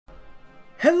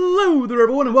Hello there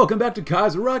everyone and welcome back to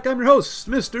Kaiserreich. I'm your host,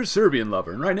 Mr. Serbian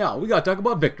Lover, and right now we gotta talk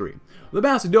about victory. The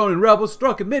Macedonian rebels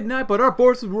struck at midnight, but our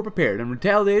forces were prepared and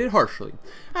retaliated harshly.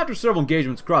 After several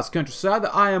engagements across the countryside, the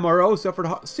IMRO suffered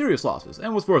serious losses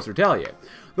and was forced to retaliate.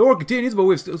 The war continues, but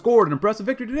we've scored an impressive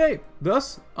victory today.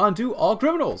 Thus, onto all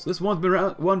criminals. This one's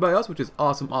been won by us, which is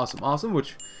awesome,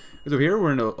 which is over here.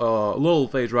 We're in a lull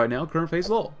phase right now, current phase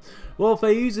lull. Lull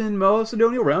phase in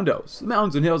Macedonia around us. The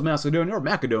mountains and hills of Macedonia, or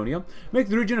Macedonia, make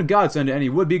the region a godsend to any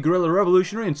would-be guerrilla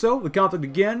revolutionary, and so the conflict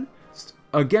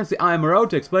against the IMRO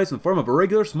takes place in the form of a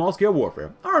regular small-scale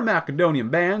warfare. Our Macedonian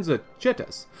bands, the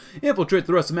Chetas, infiltrate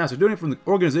the rest of Macedonia from the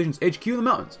organization's HQ in the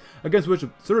mountains, against which the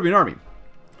Serbian army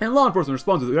and law enforcement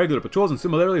responds with regular patrols and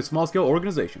similarly a small-scale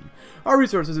organization. Our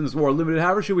resources in this war are limited,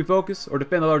 however. Should we focus or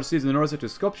defend the largest cities in the north, such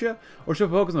as Skopje, or should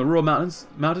we focus on the rural mountains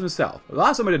in the south? The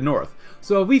last time I did north,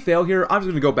 so if we fail here, I'm just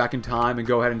going to go back in time and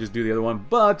go ahead and just do the other one,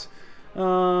 but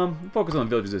focus on the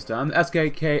villages this time. The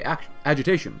SKK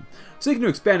agitation. Seeking to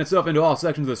expand itself into all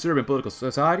sections of the Serbian political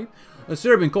society, the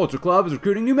Serbian Culture Club is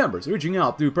recruiting new members, reaching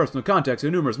out through personal contacts to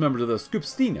numerous members of the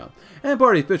Skupština and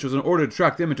party officials in order to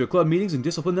attract them into club meetings and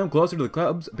discipline them closer to the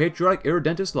club's patriotic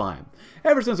irredentist line.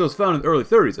 Ever since it was founded in the early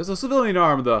 30s, as a civilian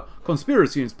arm of the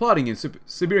conspiracy and plotting in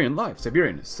Serbian life,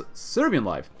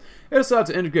 it decided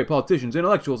to integrate politicians,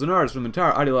 intellectuals, and artists from the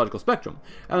entire ideological spectrum,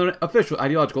 and an official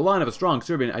ideological line of a strong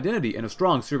Serbian identity and a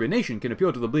strong Serbian nation can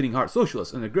appeal to the bleeding heart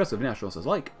socialists and aggressive nationalists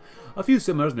alike. A few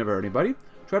similars never hurt anybody.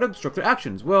 Try to obstruct their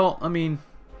actions. Well, I mean,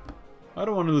 I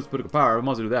don't want to lose political power. We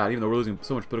must do that, even though we're losing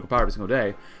so much political power every single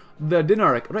day. The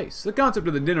Dinaric race. The concept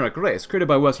of the Dinaric race, created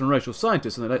by Western racial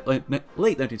scientists in the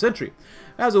late 19th century,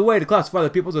 as a way to classify the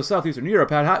peoples of southeastern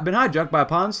Europe, had been hijacked by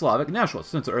pan-Slavic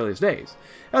nationalists since the earliest days.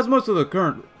 As most of the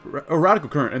current, or radical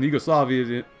current in the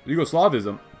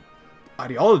Yugoslavism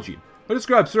ideology, it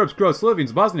describes Serbs, Croats,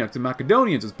 Slovenes, Bosniaks, and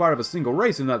Macedonians as part of a single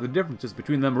race, and that the differences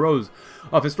between them arose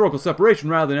of historical separation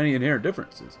rather than any inherent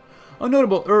differences. A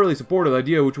notable early supporter of the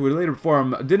idea, which would later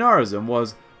form Dinarism,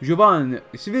 was Jovan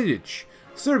Cvijic,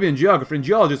 Serbian geographer and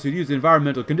geologist who used the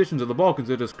environmental conditions of the Balkans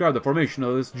to describe the formation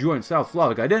of this joint South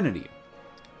Slavic identity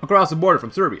across the border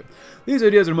from Serbia. These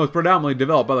ideas are most predominantly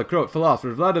developed by the Croat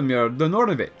philosopher Vladimir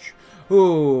Dodornić,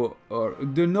 who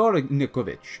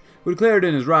declared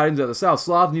in his writings that the South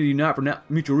Slavs needed to unite for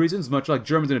mutual reasons, much like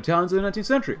Germans and Italians in the 19th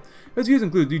century. His views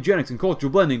include eugenics and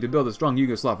cultural blending to build a strong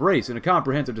Yugoslav race, and a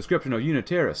comprehensive description of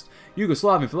unitarist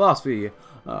Yugoslavian philosophy.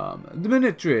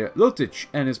 Dmitry Lutic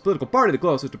and his political party the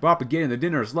closest to propagating the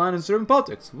Dinarist line in Serbian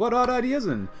politics. What odd ideas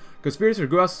and conspiracy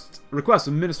requests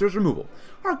of ministers' removal.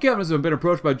 Our cabinets have been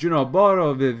approached by General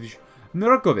Borovich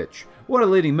Mirkovic, one of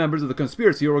the leading members of the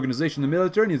conspiracy organization in the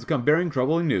military, needs to come bearing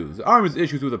troubling news. The army has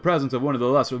issues with the presence of one of the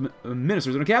lesser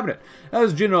ministers in the cabinet,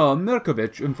 as General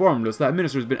Mirkovic informed us that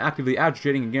minister has been actively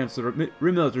agitating against the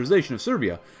remilitarization of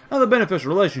Serbia and the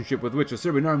beneficial relationship with which the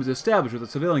Serbian army has established with the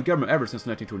civilian government ever since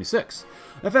 1926.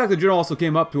 In fact, the general also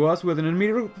came up to us with an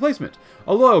immediate replacement,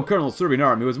 a loyal colonel of the Serbian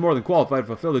army who is more than qualified to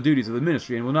fulfill the duties of the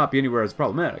ministry and will not be anywhere as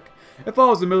problematic. It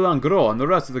follows the Milan Gro and the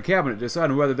rest of the cabinet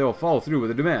deciding whether they will follow through with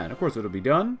the demand. Of course, it'll be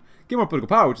done. Get more political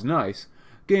power, which is nice.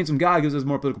 Gain some guy gives us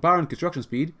more political power and construction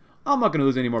speed. I'm not going to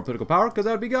lose any more political power because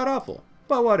that would be god-awful.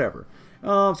 But whatever.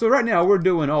 So right now, we're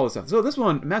doing all this stuff. So this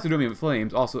one, Macedonian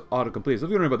Flames, also auto-complete. So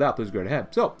if you want to know about that, please go right ahead.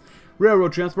 So,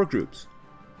 railroad transport groups.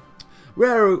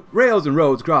 Rails and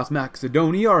roads across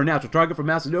Macedonia are a natural target for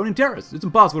Macedonian terrorists. It's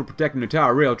impossible to protect an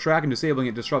entire rail track, and disabling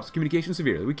it disrupts communication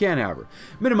severely. We can, however,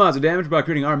 minimize the damage by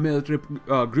creating armed military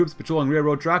groups patrolling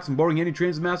railroad tracks and boarding any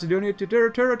trains in Macedonia to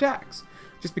terror attacks.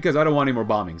 Just because I don't want any more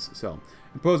bombings. So,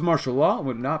 impose martial law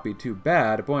would not be too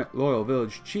bad. Appoint loyal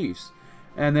village chiefs.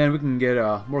 And then we can get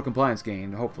more compliance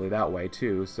gain, hopefully that way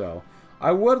too. So,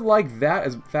 I would like that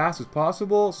as fast as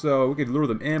possible, so we could lure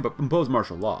them in, but impose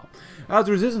martial law. As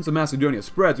the resistance of Macedonia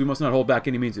spreads, we must not hold back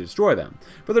any means to destroy them.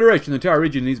 For the duration, the entire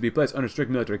region needs to be placed under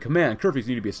strict military command. Curfews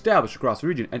need to be established across the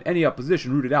region, and any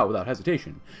opposition rooted out without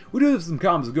hesitation. We do have some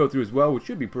comments to go through as well, which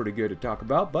should be pretty good to talk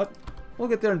about, but we'll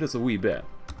get there in just a wee bit.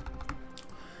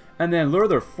 And then lure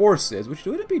their forces, which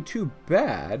wouldn't be too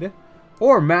bad,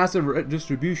 or massive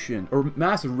retribution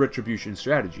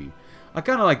strategy. I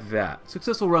kind of like that.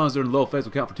 Successful rounds during low phase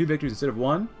will count for 2 victories instead of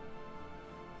 1.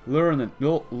 Lure in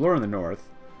the north.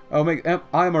 I'll make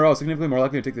IMRO significantly more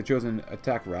likely to take the chosen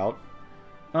attack route.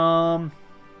 The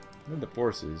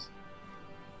forces.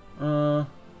 Let's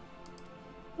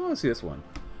see this one.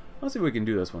 Let's see if we can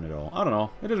do this one at all. I don't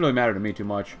know. It doesn't really matter to me too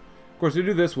much. Of course, to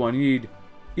do this one, you need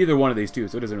either one of these two,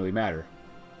 so it doesn't really matter.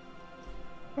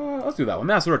 Let's do that one.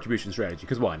 Massive retribution strategy,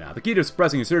 because why not? The key to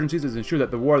suppressing insurgencies is to ensure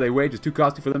that the war they wage is too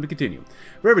costly for them to continue.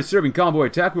 For every Serbian convoy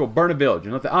attack, we will burn a village,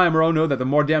 and let the IMRO know that the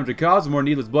more damage it causes, the more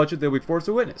needless bloodshed they'll be forced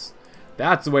to witness.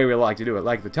 That's the way we like to do it,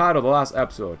 like the title of the last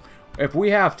episode. If we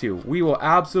have to, we will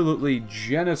absolutely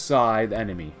genocide the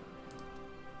enemy.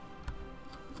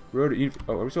 Oh,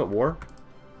 are we still at war?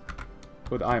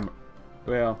 With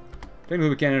well, technically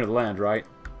we can't enter the land, right?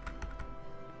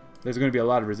 There's going to be a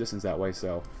lot of resistance that way,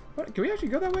 so... What, can we actually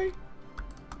go that way?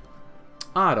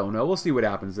 I don't know. We'll see what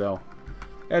happens, though.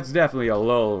 It's definitely a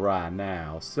lull right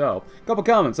now. So, a couple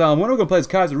comments. When are we going to play as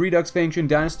Kaiserreich Faction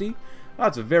Dynasty?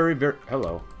 That's a very...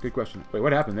 Hello. Good question. Wait,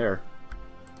 what happened there?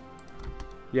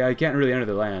 Yeah, you can't really enter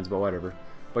the lands, but whatever.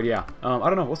 But yeah, I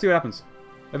don't know. We'll see what happens.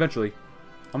 Eventually.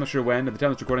 I'm not sure when. At the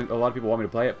time it's recording, a lot of people want me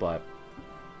to play it, but...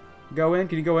 Go in?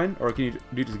 Can you go in? Or can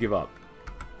you just give up?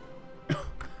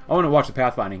 I want to watch the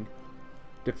pathfinding.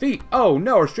 Defeat. Oh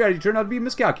no, our strategy turned out to be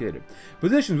miscalculated.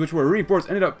 Positions which were reinforced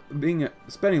ended up being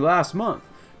spending last month,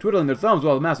 twiddling their thumbs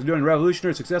while the Macedonian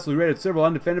revolutionaries successfully raided several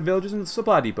undefended villages and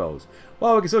supply depots.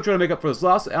 While we can still try to make up for this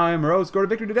loss, IMRO scored a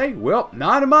victory today? Well,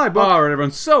 not in my book. Alright everyone,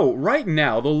 so right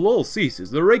now the lull ceases.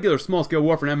 The regular small-scale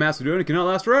warfare in Macedonia cannot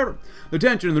last forever. The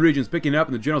tension in the region is picking up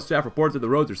and the general staff reports that the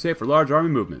roads are safe for large army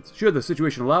movements. Should the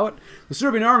situation allow it, the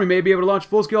Serbian army may be able to launch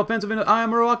full-scale offensive into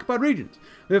IMRO-occupied regions.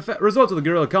 The results of the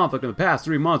guerrilla conflict in the past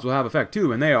 3 months will have effect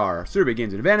too, and they are: Serbia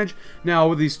gains an advantage. Now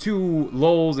with these two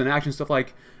lulls and action stuff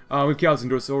like we've chaos and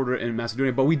disorder in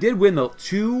Macedonia, but we did win the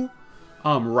 2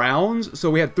 rounds, so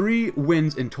we had 3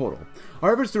 wins in total.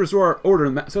 Our efforts to restore order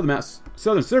in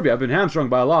southern Serbia have been hamstrung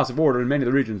by a loss of order in many of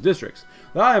the region's districts.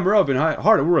 The IMRO have been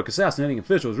hard at work assassinating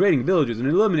officials, raiding villages, and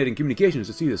eliminating communications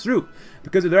to see this through.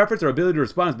 Because of their efforts, our ability to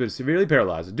respond has been severely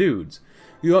paralyzed. Dudes.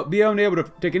 You'll be unable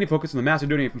to take any focus on the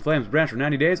Macedonian Flames branch for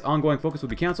 90 days. Ongoing focus will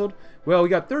be cancelled. Well, we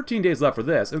got 13 days left for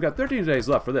this. We've got 13 days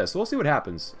left for this, so we'll see what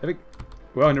happens.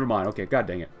 Well, never mind. Okay, god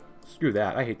dang it. Screw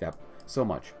that. I hate that so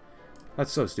much.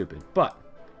 That's so stupid. But,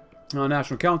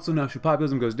 National Council, national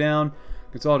populism goes down.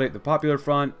 Consolidate the Popular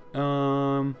Front.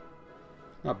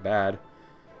 Not bad.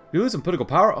 You lose some political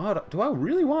power. Oh, do I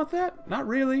really want that? Not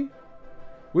really.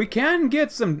 We can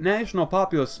get some national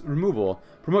populist removal.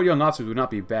 Promote young officers would not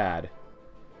be bad.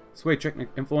 Sway check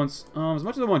influence. As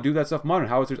much as I want to do that stuff, modern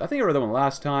howitzers. I think I read that one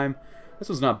last time. This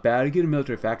one's not bad. You get a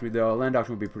military factory though. Land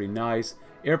auction would be pretty nice.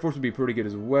 Air Force would be pretty good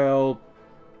as well.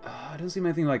 It doesn't seem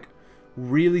anything like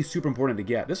really super important to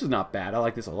get. This is not bad. I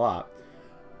like this a lot.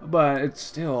 But it's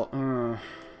still...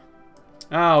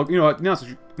 Oh, you know what?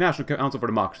 National Council for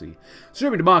Democracy.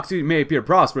 Serbian democracy may appear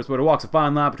prosperous, but it walks a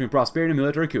fine line between prosperity and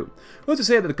military coup. Who's to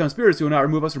say that the conspiracy will not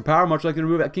remove us from power, much like they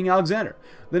removed King Alexander?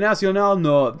 The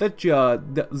Nacionalno Vecha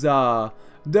za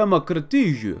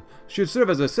Demokratiju should serve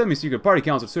as a semi-secret party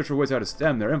council to search for ways how to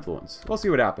stem their influence. We'll see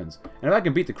what happens. And if I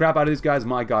can beat the crap out of these guys,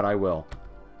 my god, I will.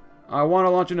 I want to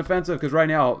launch an offensive, because right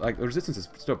now, like, the resistance is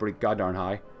still pretty goddamn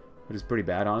high. Which is pretty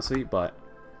bad, honestly, but...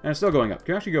 And it's still going up.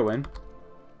 Can we actually go in?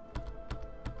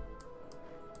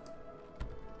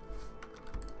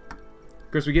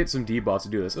 Of course, we get some debuffs to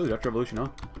do this. Oh, Dutch Revolution, huh?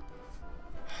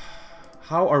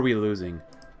 How are we losing?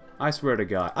 I swear to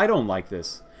God. I don't like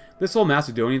this. This whole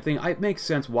Macedonian thing, it makes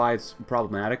sense why it's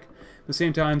problematic. At the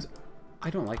same time, I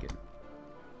don't like it.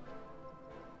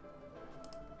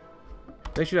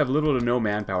 They should have little to no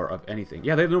manpower of anything.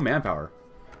 Yeah, they have no manpower.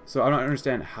 So I don't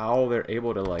understand how they're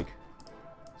able to, like,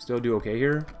 still do okay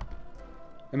here.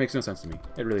 That makes no sense to me.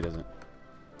 It really doesn't.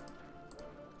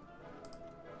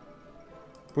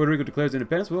 Puerto Rico declares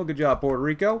independence. Well, good job, Puerto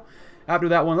Rico. After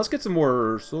that one, let's get some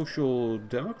more Social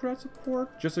Democrat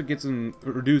support, just to get some,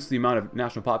 reduce the amount of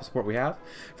national pop support we have.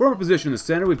 From our position in the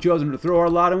center, we've chosen to throw our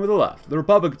lot in with the left. The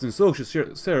Republicans and Socialists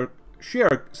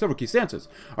share several key stances.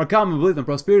 Our common belief in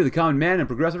prosperity, the common man, and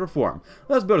progressive reform.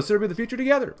 Let's build a Serbia of the future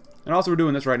together. And also, we're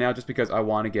doing this right now just because I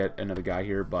want to get another guy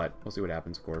here, but we'll see what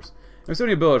happens, of course. And we still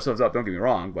need to build ourselves up, don't get me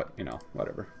wrong, but, you know,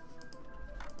 whatever.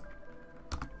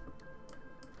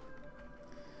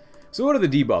 So what are the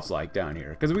debuffs like down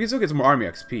here? Because we can still get some more army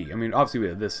XP. I mean, obviously we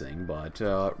have this thing, but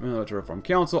Military Reform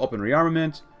Council, open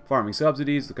rearmament, farming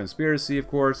subsidies, the conspiracy, of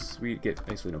course. We get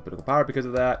basically no political power because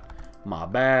of that. My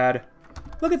bad.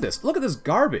 Look at this. Look at this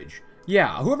garbage.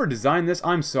 Yeah, whoever designed this,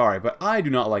 I'm sorry, but I do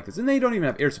not like this. And they don't even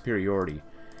have air superiority.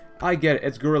 I get it.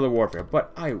 It's guerrilla warfare,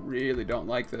 but I really don't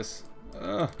like this.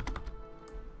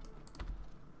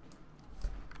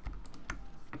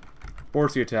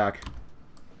 Force the attack.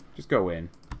 Just go in.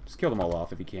 Just kill them all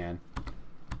off if you can.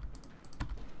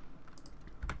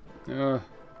 Look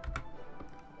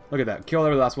at that. Kill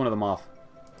every last one of them off.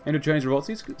 Indo-Chinese revolt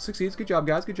succeeds. Good job,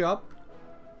 guys. Good job.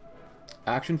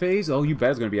 Action phase? Oh, you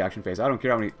bet it's going to be action phase. I don't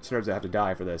care how many Serbs I have to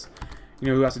die for this. You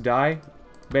know who has to die?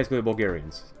 Basically the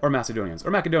Bulgarians. Or Macedonians.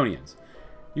 Or Macedonians.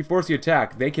 You force the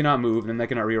attack, they cannot move, and then they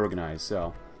cannot reorganize,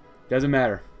 so... Doesn't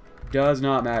matter. Does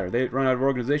not matter. They run out of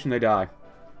organization, they die.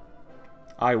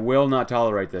 I will not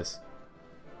tolerate this.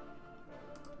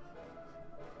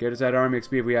 Get us that army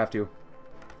XP if we have to.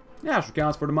 National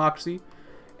Council for Democracy.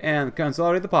 And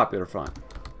consolidate the Popular Front.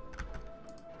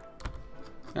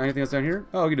 Anything else down here?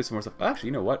 Oh, we can do some more stuff. Actually,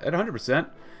 you know what? At 100%.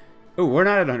 Oh, we're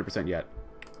not at 100% yet.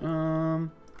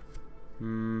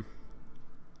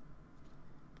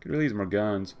 Could really use more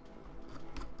guns.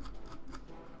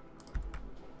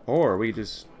 Or we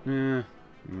just... I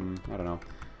don't know.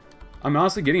 I'm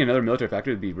honestly getting another military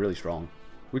factory would be really strong.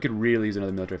 We could really use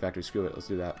another military factory. Screw it. Let's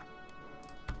do that.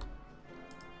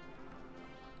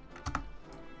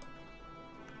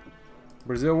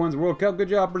 Brazil wins the World Cup. Good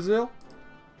job, Brazil.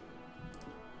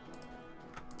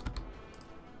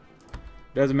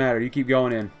 Doesn't matter. You keep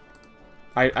going in.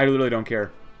 I literally don't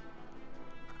care.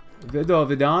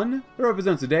 Vidan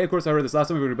represents the day. Of course, I heard this last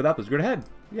time, but that was good ahead.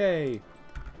 Yay.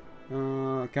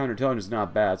 Counterintelligence is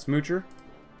not bad. Smoocher.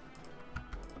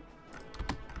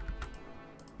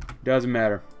 Doesn't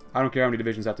matter. I don't care how many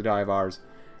divisions have to die of ours.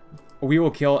 We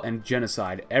will kill and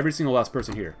genocide every single last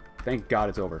person here. Thank God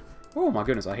it's over. Oh my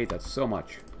goodness, I hate that so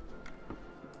much.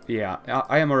 Yeah,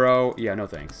 IMRO. Yeah, no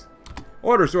thanks.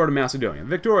 Order restored to Macedonia.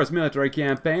 Victorious military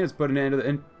campaign has put an end to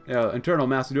the internal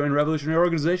Macedonian revolutionary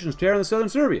organizations tearing the southern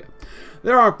Serbia.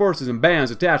 Their armed forces and bands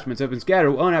detachments have been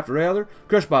scattered one after the other,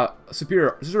 crushed by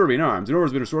superior Serbian arms, and order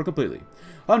has been restored completely.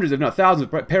 Hundreds, if not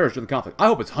thousands, have perished in the conflict. I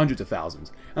hope it's hundreds of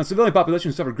thousands. And the civilian population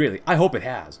has suffered greatly. I hope it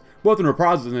has. Both in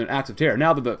reprisals and in acts of terror.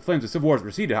 Now that the flames of civil war have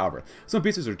receded, however, some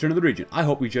pieces are returned to the region. I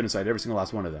hope we genocide every single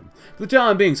last one of them. For the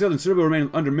time being, southern Serbia will remain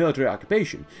under military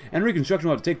occupation, and reconstruction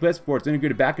will have to take place before it's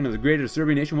integrated back into the greater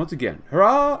Serbian nation once again.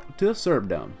 Hurrah to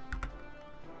Serbdom.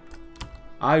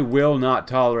 I will not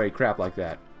tolerate crap like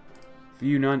that.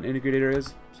 Few non-integrated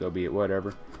areas, so be it,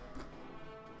 whatever.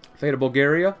 Fate of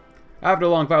Bulgaria. After a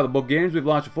long fight with the Bulgarians, we've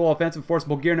launched a full offensive and forced the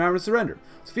Bulgarian army to surrender.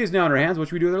 Sofia is now in our hands. What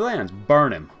should we do with their lands?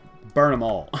 Burn him. Burn them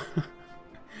all.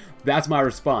 That's my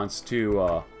response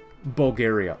to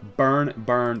Bulgaria. Burn,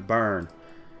 burn, burn.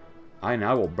 I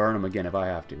will burn them again if I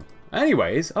have to.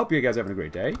 Anyways, I hope you guys are having a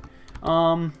great day.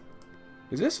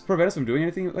 Does this prevent us from doing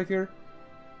anything like here?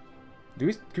 Can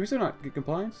we still not get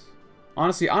compliance?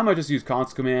 Honestly, I might just use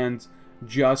const commands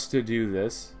just to do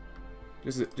this.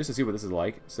 Just to see what this is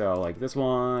like. So, like this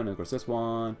one, and of course this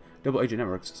one. Double agent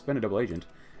networks. Spend a double agent.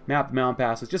 Map the mountain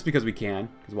passes, just because we can.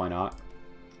 Because why not?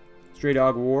 Stray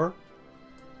dog war.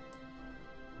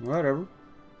 Whatever.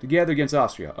 Together against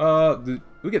Austria.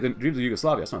 We get the dreams of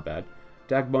Yugoslavia. That's not bad.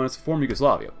 Attack bonus, form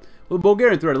Yugoslavia. Well, the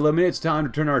Bulgarian threat eliminated, it's time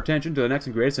to turn our attention to the next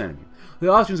and greatest enemy. The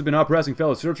Austrians have been oppressing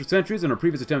fellow Serbs for centuries, and our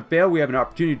previous attempt failed. We have an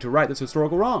opportunity to right this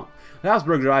historical wrong. The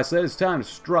Habsburgs are isolated. It's time to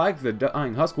strike the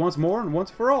dying husk once more and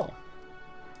once for all.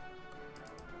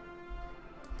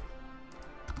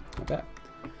 Not bad.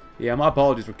 Yeah, my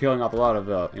apologies for killing off a lot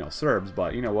of Serbs,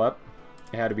 but you know what?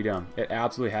 It had to be done. It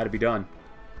absolutely had to be done.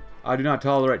 I do not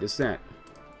tolerate dissent.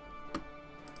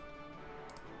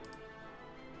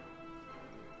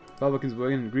 Republicans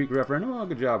win Greek referendum. Oh,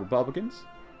 good job, Republicans.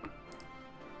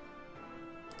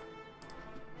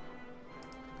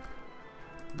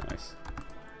 Nice.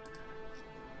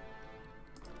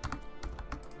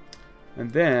 And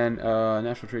then,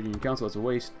 National Trade Union Council, that's a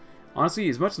waste. Honestly,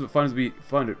 as much as it fun as be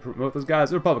fun to promote those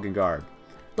guys, the Republican Guard.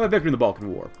 But victory in the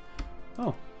Balkan War.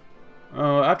 Oh.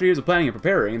 After years of planning and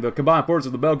preparing, the combined forces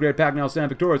of the Belgrade Pact now stand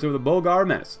victorious over the Bulgar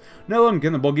menace. No longer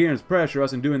can the Bulgarians pressure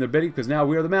us in doing their bidding, because now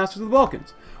we are the masters of the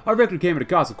Balkans. Our victory came at a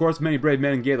cost, of course. Many brave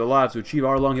men gave their lives to achieve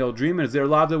our long-held dream, and it's their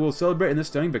lives that we'll celebrate in this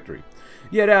stunning victory.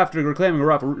 Yet after reclaiming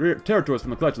our territories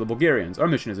from the clutch of the Bulgarians, our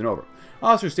mission isn't over.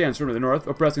 Austria stands firm to the north,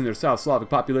 oppressing their South Slavic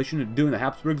population and doing the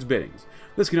Habsburgs' biddings.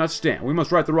 This cannot stand. We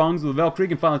must right the wrongs of the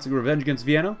Weltkrieg and finally take revenge against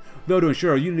Vienna. Though to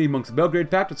ensure our unity amongst the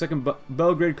Belgrade Pact, the Second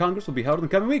Belgrade Congress will be held in the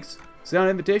coming weeks. Send out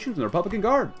invitations from the Republican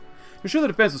Guard. To ensure the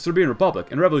defense of the Serbian Republic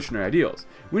and revolutionary ideals,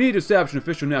 we need to establish an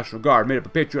official National Guard made up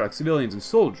of patriotic civilians and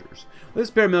soldiers.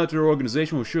 This paramilitary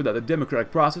organization will ensure that the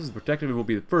democratic process is protected and will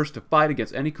be the first to fight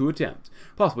against any coup attempt.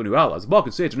 Possible new allies. The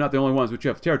Balkan states are not the only ones which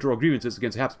have territorial grievances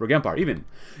against the Habsburg Empire, even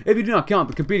if you do not count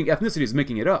the competing ethnicities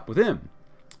making it up with him.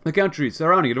 The countries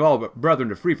surrounding it have all brethren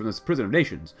to free from this prison of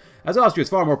nations. As Austria is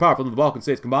far more powerful than the Balkan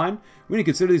states combined, we need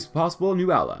to consider these possible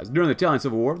new allies. During the Italian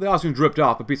Civil War, the Austrians ripped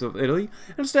off a piece of Italy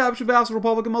and established a vassal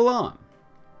republic in Milan.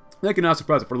 They cannot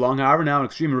suppress it for long, however. Now an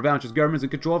extreme revanchist government is in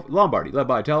control of Lombardy, led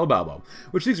by Italo Balbo,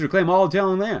 which seeks to reclaim all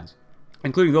Italian lands,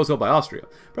 including those held by Austria.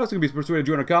 Perhaps we can be persuaded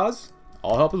to join our cause.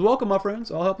 All help is welcome, my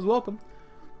friends. All help is welcome.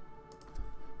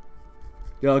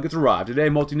 Delegates arrived. Today,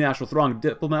 multinational throng of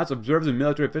diplomats, observers, and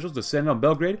military officials descended on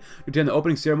Belgrade to attend the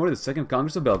opening ceremony of the Second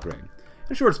Congress of Belgrade.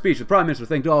 In a short speech, the Prime Minister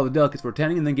thanked all the delegates for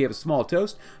attending and then gave a small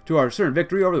toast to our certain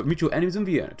victory over the mutual enemies in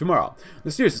Vienna. Tomorrow,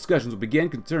 the serious discussions will begin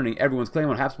concerning everyone's claim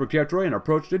on Habsburg territory and our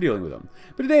approach to dealing with them.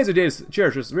 But today is a day to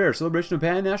cherish this rare celebration of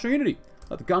pan-national unity.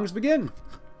 Let the Congress begin.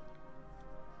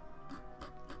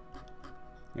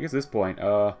 I guess at this point,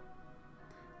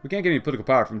 we can't get any political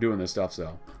power from doing this stuff,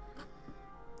 so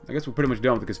I guess we're pretty much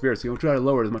done with the conspiracy. We'll try to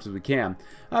lower it as much as we can.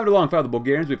 After the long fight with the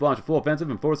Bulgarians, we've launched a full offensive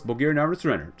and forced the Bulgarian army to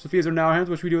surrender. Sophia's are now our hands.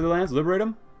 What should we do with the lands? Liberate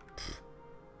them?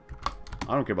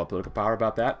 I don't care about political power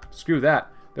about that. Screw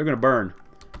that. They're going to burn.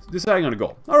 Deciding on a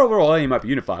goal. Our overall aim might be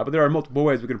unified, but there are multiple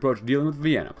ways we can approach dealing with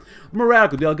Vienna. The more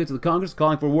radical delegates of the Congress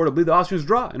calling for a war to bleed the Austrians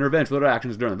dry and revenge for their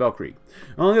actions during the Weltkrieg.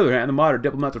 On the other hand, the moderate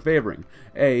diplomats are favoring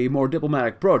a more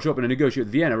diplomatic approach, hoping to negotiate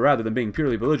with Vienna rather than being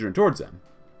purely belligerent towards them.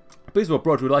 A peaceful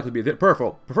approach would likely be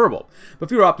preferable, but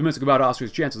few are optimistic about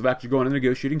Austria's chances of actually going to the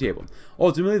negotiating table.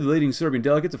 Ultimately, the leading Serbian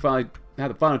delegates have finally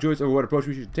had the final choice over what approach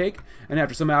we should take, and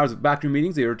after some hours of backroom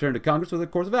meetings, they returned to Congress with a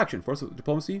course of action. Force of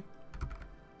diplomacy?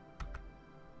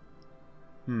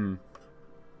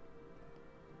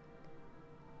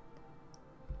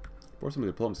 Force of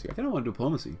diplomacy. I kind of want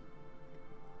diplomacy.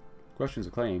 Questions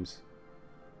of claims.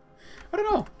 I don't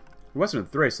know. Western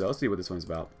Thrace, though. Let's see what this one's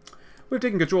about. We've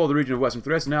taken control of the region of Western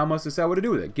Thrace, and now must decide what to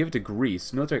do with it. Give it to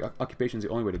Greece. Military occupation is the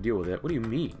only way to deal with it. What do you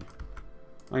mean?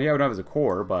 I mean, yeah, we don't have it as a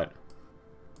core, but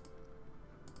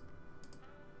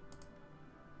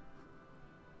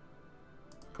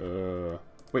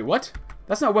wait, what?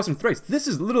 That's not Western Thrace. This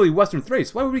is literally Western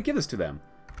Thrace. Why would we give this to them?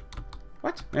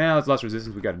 What? Yeah, that's less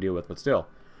resistance we got to deal with, but still.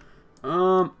 I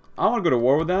want to go to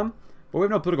war with them, but we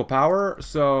have no political power,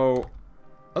 so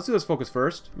let's do this focus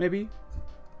first, maybe.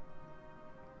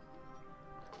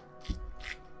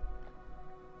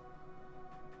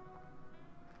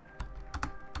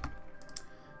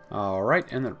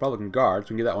 Alright, and the Republican Guards. We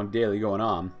can get that one daily going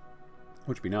on,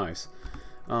 which would be nice.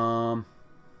 98%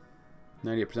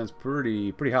 is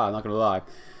pretty high, I'm not going to lie.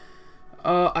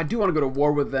 I do want to go to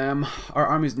war with them. Our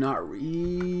army's not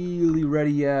really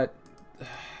ready yet.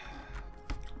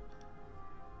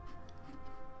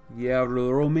 Yeah, the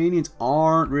Romanians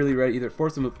aren't really ready either. Let's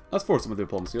force them with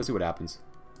diplomacy. Let's see what happens.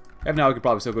 If not, we could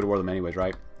probably still go to war with them anyways,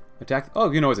 right? Attack. Oh,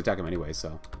 you can always attack them anyways,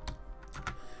 so.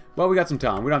 Well, we got some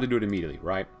time. We don't have to do it immediately,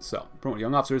 right? So, promote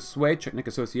young officers, sway, Czechnik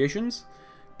associations,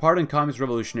 pardon communist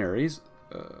revolutionaries.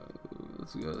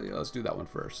 Let's do that one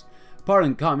first.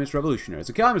 Pardon communist revolutionaries.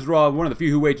 The communists were one of the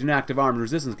few who waged an active armed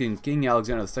resistance against King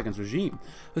Alexander II's regime,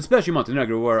 especially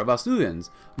Montenegro, where Vastulians,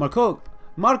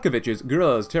 Markovic's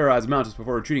guerrillas terrorized the mountains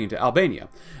before retreating into Albania.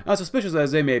 As suspicious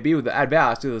as they may be with the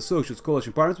advance to the socialist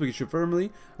coalition partners, we should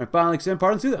firmly and finally extend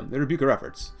pardons to them. They rebuke our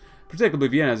efforts. Particularly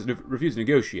Vienna has refused to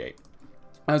negotiate.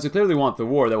 As they clearly want the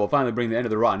war that will finally bring the end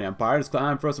of the rotten empire, it's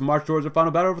time for us to march towards our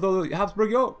final battle over the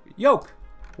Habsburg yoke.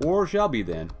 War shall be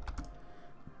then.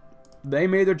 They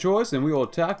made their choice, and we will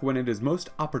attack when it is most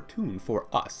opportune for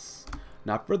us.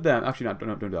 Not for them. Actually,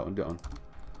 don't do that one. Don't.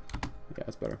 Yeah,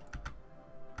 that's better.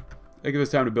 They give us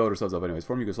time to build ourselves up anyways.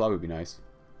 Form Yugoslavia would be nice.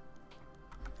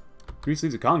 Greece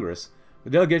leaves the Congress. The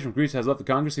delegation from Greece has left the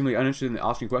Congress, seemingly uninterested in the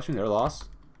Austrian question. They're lost.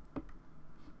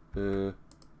 Well,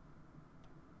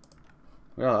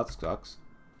 that sucks.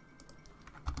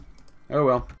 Oh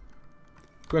well.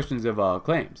 Questions of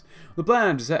claims. The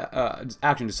plan of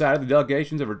action decided the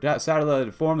delegations have decided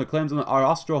to form the claims on our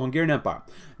Austro-Hungarian Empire.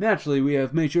 Naturally, we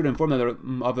have made sure to inform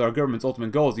them of our government's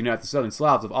ultimate goals to unite the southern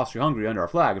Slavs of Austria-Hungary under our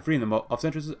flag and freeing them of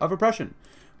centuries of oppression.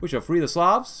 We shall free the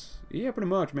Slavs? Yeah, pretty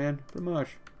much, man. Pretty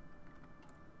much.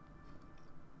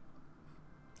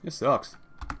 This sucks.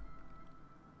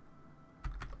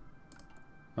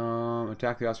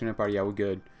 Attack the Austrian Empire. Yeah, we're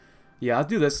good. Yeah, let's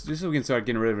do this just so we can start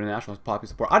getting rid of international popular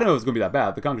support. I don't know if it's going to be that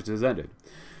bad. The Congress has ended.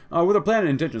 With our plan and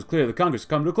intentions clear, the Congress has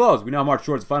come to a close. We now march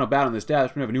towards the final battle in the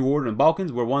establishment of a new order in the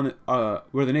Balkans where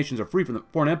the nations are free from the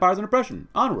foreign empires and oppression.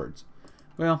 Onwards.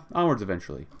 Well, onwards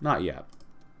eventually. Not yet.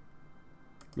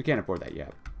 We can't afford that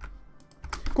yet.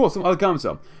 Cool, some other comments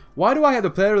though. Why do I have the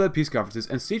player-led peace conferences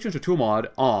and Siege and Tool mod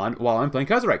on while I'm playing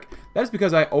Kaiserreich? That is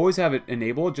because I always have it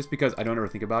enabled just because I don't ever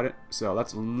think about it. So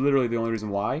that's literally the only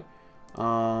reason why.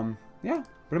 Yeah,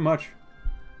 pretty much.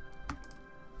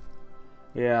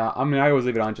 Yeah, I mean, I always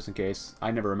leave it on just in case.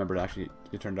 I never remember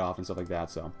to turn it off and stuff like that,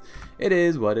 so. It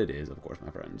is what it is, of course, my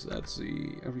friends. Let's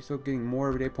see. Are we still getting more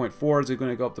every day? 0.4, is it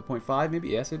going to go up to 0.5 maybe?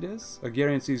 Yes, it is.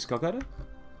 Hungarian sees Calcutta.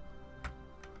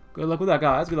 Good luck with that,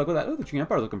 guys. Good luck with that. Oh, the Qing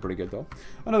Empire is looking pretty good, though.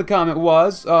 Another comment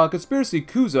was, conspiracy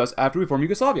coups us after we form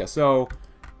Yugoslavia. So,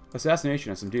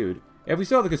 assassination of some dude. If we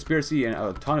still have the conspiracy and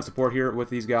a ton of support here with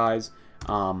these guys,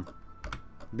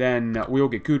 then we will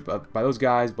get cooped by those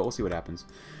guys, but we'll see what happens.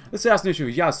 Assassination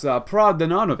of Jasa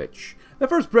Pradanovic, the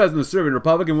first president of the Serbian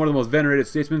Republic and one of the most venerated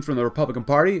statesmen from the Republican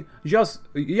Party,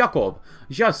 Jakov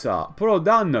Jasa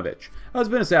Pradanovic, has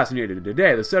been assassinated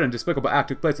today. The sudden despicable act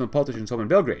took place on the politician's home in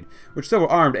Belgrade, which several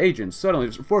armed agents suddenly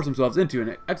forced themselves into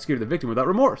and executed the victim without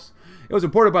remorse. It was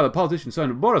reported by the politician's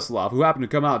son Borislav, who happened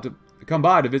to come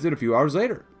by to visit a few hours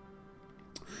later.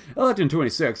 Elected in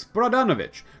 26,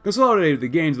 Pradanovic consolidated the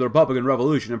gains of the Republican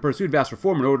Revolution and pursued vast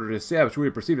reform in order to establish what he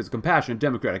perceived as a compassionate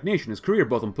democratic nation. His career,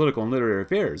 both in political and literary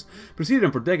affairs, preceded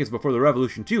him for decades before the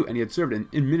Revolution too, and he had served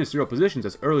in ministerial positions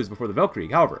as early as before the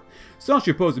Weltkrieg. However,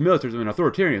 staunchly opposed to militarism and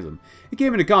authoritarianism. He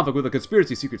came into conflict with a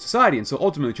conspiracy secret society, and so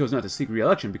ultimately chose not to seek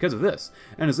re-election because of this,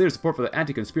 and his later support for the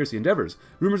anti-conspiracy endeavors.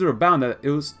 Rumors are abound that it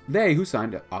was they who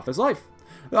signed off his life.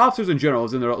 The officers and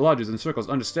generals in their lodges and circles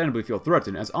understandably feel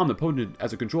threatened, as omnipotent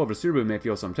as the control over Serbia may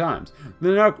feel sometimes.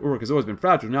 The network has always been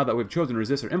fragile. Now that we've chosen to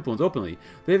resist their influence openly,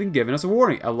 they've even given us a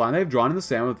warning, a line they have drawn in the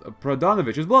sand with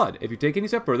Pradanovic's blood. If you take any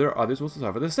step further, others will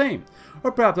suffer the same.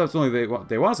 Or perhaps that's only they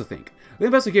want us to think. The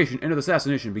investigation into the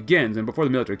assassination begins, and before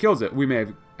the military kills it, we may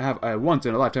have a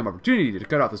once-in-a-lifetime opportunity to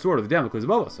cut off the sword of the Damocles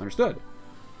above us. Understood?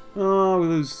 Oh, we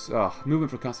lose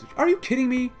movement for constitution. Are you kidding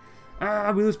me?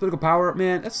 We lose political power?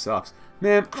 Man, that sucks.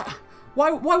 Man,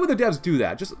 why would the devs do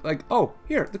that? Just like, oh,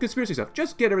 here, the conspiracy stuff.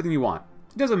 Just get everything you want.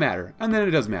 It doesn't matter. And then it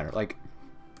does matter. Like,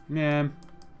 man.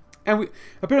 And we,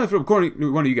 apparently from according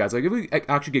to one of you guys, like, if we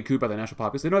actually get cooped by the national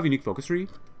populace, they don't have a unique focus tree.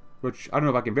 Which, I don't know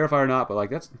if I can verify or not, but,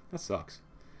 like, that sucks.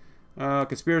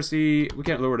 Conspiracy, we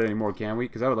can't lower it anymore, can we?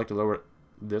 Because I would like to lower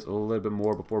this a little bit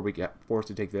more before we get forced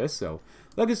to take this. So,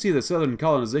 legacy of the Southern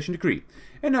Colonization Decree.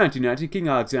 In 1990, King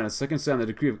Alexander II signed the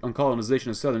Decree of Uncolonization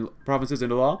of Southern Provinces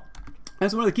into law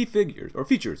as one of the key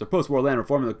features of post-war land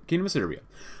reform in the Kingdom of Serbia.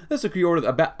 This decree ordered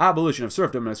the abolition of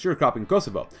serfdom and sharecropping in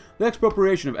Kosovo, the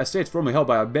expropriation of estates formerly held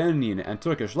by Albanian and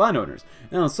Turkish landowners,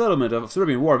 and the settlement of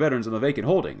Serbian war veterans in the vacant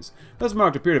holdings. This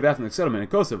marked a period of ethnic settlement in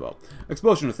Kosovo,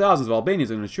 expulsion of thousands of Albanians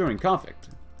and ensuring conflict.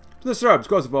 To the Serbs,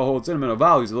 Kosovo holds sentimental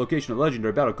values, the location of the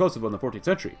legendary Battle of Kosovo in the 14th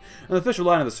century, and the official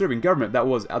line of the Serbian government that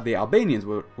was the Albanians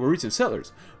were recent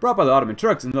settlers, brought by the Ottoman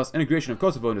Turks, and thus integration of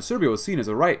Kosovo into Serbia was seen as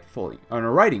a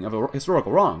righting of a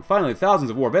historical wrong. Finally,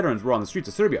 thousands of war veterans were on the streets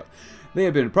of Serbia. They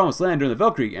had been promised land during the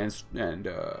Weltkrieg, and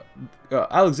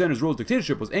Alexander's rule of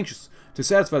dictatorship was anxious to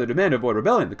satisfy their demand to avoid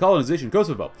rebellion. The colonization of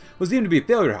Kosovo was deemed to be a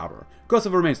failure, however.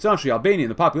 Kosovo remained staunchly Albanian,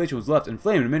 and the population was left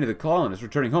inflamed, and many of the colonists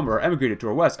returning home or emigrated to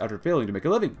our west after failing to make a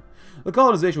living. The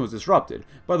colonization was disrupted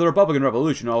by the Republican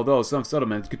Revolution, although some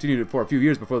settlements continued for a few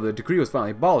years before the decree was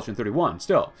finally abolished in 1931.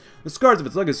 Still, the scars of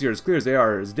its legacy are as clear as they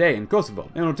are as day in Kosovo,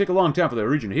 and it will take a long time for the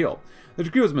region to heal. The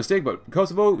decree was a mistake, but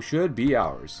Kosovo should be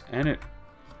ours, and it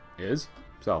is.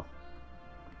 So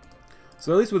at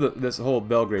least with this whole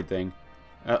Belgrade thing,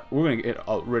 we're going to get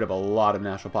rid of a lot of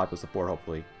national popular support,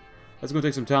 hopefully. That's going to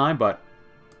take some time, but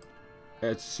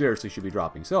it seriously should be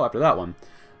dropping. So after that one,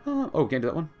 oh, can't do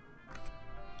that one.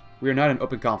 We are not in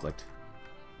open conflict.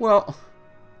 Well,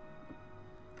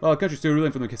 the country is still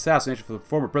reeling from the assassination of the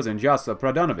former President Jasa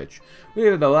Pradanovic. We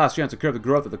have the last chance to curb the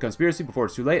growth of the conspiracy before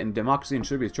it's too late and democracy in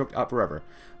Serbia is choked out forever.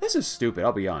 This is stupid,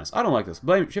 I'll be honest. I don't like this.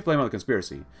 Shift blame on the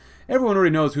conspiracy. Everyone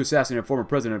already knows who assassinated former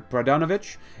President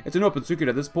Pradanovic. It's an open secret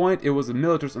at this point. It was the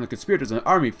militarists and the conspirators and the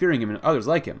army fearing him and others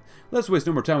like him. Let's waste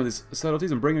no more time with these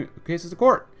subtleties and bring cases to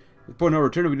court. At the point of no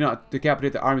return, we do not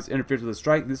decapitate the army's interference with the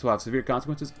strike. This will have severe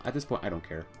consequences. At this point, I don't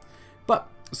care. But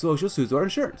social suits are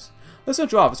insurance. The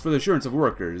Central Office for the Assurance of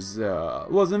Workers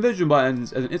was envisioned by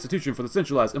as an institution for the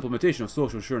centralized implementation of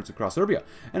social insurance across Serbia,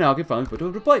 and now can finally put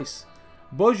into place.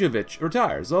 Bojovic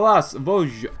retires. The last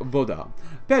Vojvoda,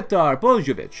 Petar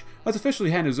Bojovic, has officially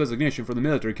handed his resignation from the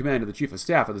military command of the Chief of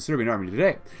Staff of the Serbian Army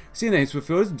today, seeing that he's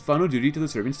fulfilled his final duty to the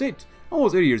Serbian state.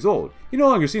 Almost 80 years old, he no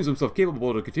longer seems himself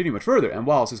capable to continue much further, and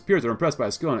whilst his peers are impressed by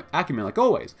his skill and acumen like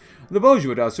always, the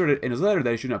Vojvoda asserted in his letter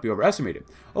that he should not be overestimated.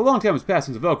 A long time has passed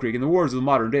since the Weltkrieg, and the wars of the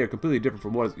modern day are completely different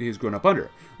from what he has grown up under.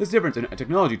 This difference in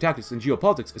technology, tactics, and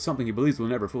geopolitics is something he believes will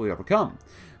never fully overcome.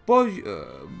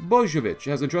 Bojovic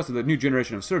has entrusted the new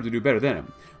generation of Serbs to do better than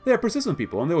him. They are persistent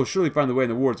people, and they will surely find the way in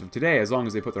the wars of today as long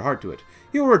as they put their heart to it.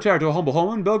 He will retire to a humble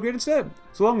home in Belgrade instead,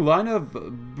 so along the line of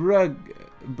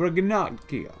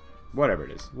Braganakia. Whatever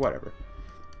it is. Whatever.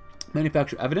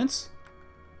 Manufacture evidence?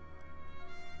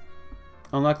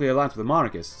 Unlikely alliance with the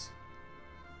monarchists.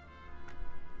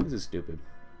 This is stupid.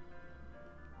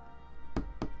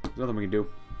 There's nothing we can do.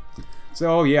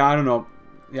 So, yeah, I don't know.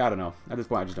 Yeah, I don't know. At this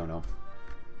point, I just don't know.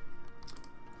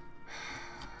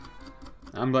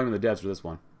 I'm blaming the devs for this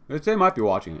one. They might be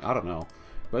watching. I don't know.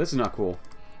 But this is not cool.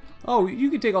 Oh, you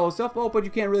can take all this stuff. Oh, but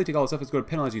you can't really take all this stuff. It's going to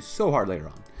penalize you so hard later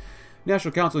on.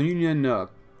 National Council Union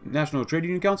National Trade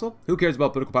Union Council? Who cares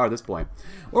about political power at this point?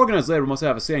 Organized labor must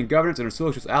have a say in governance, and our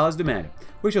socialist allies demand it.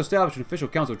 We shall establish an official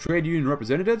council of trade union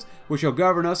representatives, which shall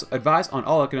govern us, advise on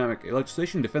all economic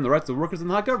legislation, and defend the rights of the workers in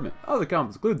the high government. Oh, the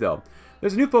comments include, though.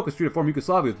 There's a new focus tree to form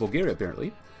Yugoslavia with Bulgaria,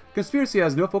 apparently. Conspiracy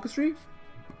has no focus tree?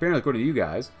 Apparently, according to you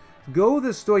guys. Go the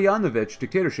Stojanovic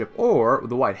dictatorship, or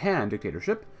the White Hand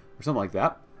dictatorship, or something like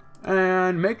that,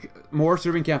 and make more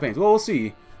Serbian campaigns. Well, we'll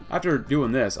see. After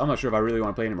doing this, I'm not sure if I really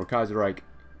want to play any more Kaiserreich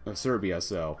of Serbia,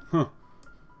 so...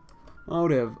 Oh,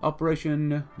 they have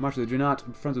Operation March of the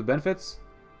Janat, Friends with Benefits.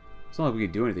 It's not like we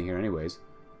could do anything here anyways.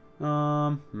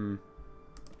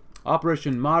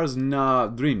 Operation Mars na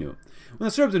Drinu. When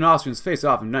the Serbs and Austrians faced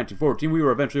off in 1914, we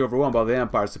were eventually overwhelmed by the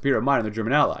Empire's superior might and their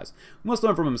German allies. We must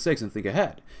learn from our mistakes and think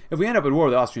ahead. If we end up at war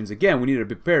with the Austrians again, we need to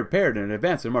be prepared in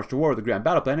advance and march to war with the grand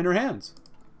battle plan in our hands.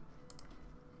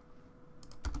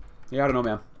 Yeah, I don't know,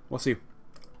 man. We'll see.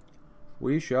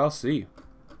 We shall see.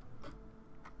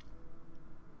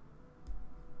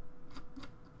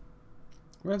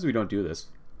 What happens if we don't do this?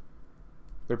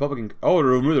 The Republican... Oh, to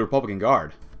remove the Republican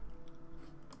Guard.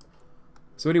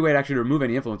 So any way to actually remove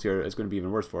any influence here is going to be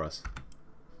even worse for us.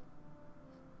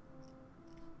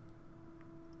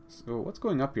 So what's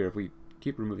going up here if we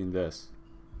keep removing this?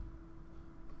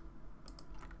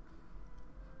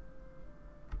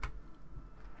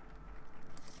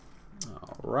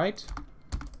 Alright.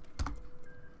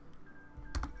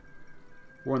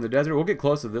 War in the desert. We'll get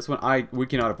close to this one. We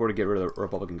cannot afford to get rid of the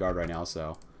Republican Guard right now,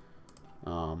 so...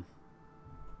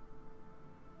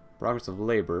 Progress of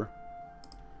labor.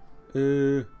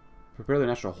 Prepare the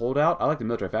national holdout. I like the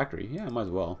military factory. Yeah, might as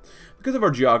well. Because of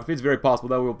our geography, it's very possible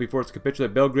that we will be forced to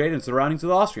capitulate Belgrade and surroundings to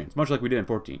the Austrians, much like we did in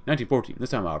 1914.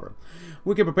 This time, however,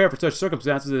 we can prepare for such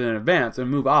circumstances in advance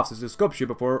and move officers to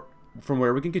Skopje from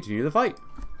where we can continue the fight.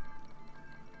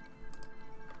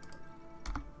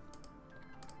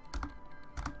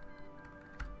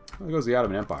 There goes the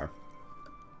Ottoman Empire.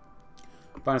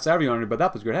 Finest Savvy owner, but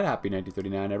that was good. Happy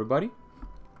 1939, everybody.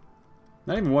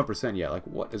 Not even 1% yet. Like,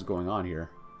 what is going on here?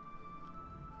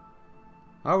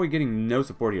 How are we getting no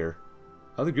support here?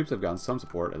 Other groups have gotten some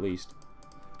support, at least.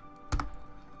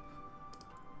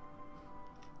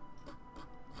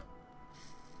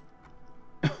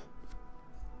 I'm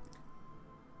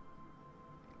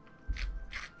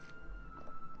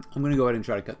going to go ahead and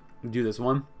try to do this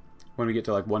one when we get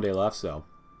to, like, 1 day left, so...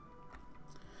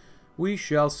 We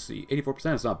shall see.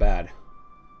 84% is not bad.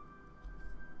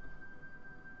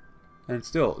 And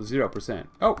still, 0%.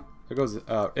 Oh, there goes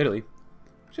Italy.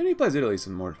 Should he plays Italy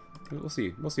some more? We'll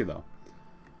see. We'll see, though.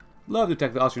 Love to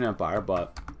attack the Austrian Empire,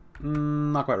 but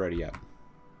not quite ready yet.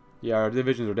 Yeah, our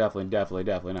divisions are definitely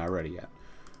not ready yet.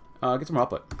 Get some more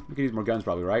output. We can use more guns,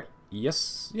 probably, right?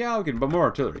 Yes. Yeah, we can, but more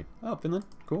artillery. Oh, Finland.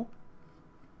 Cool.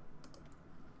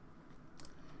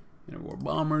 War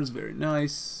bombers, very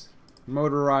nice.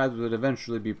 Motorized would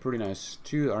eventually be pretty nice,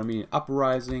 too. Armenian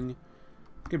uprising.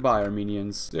 Goodbye,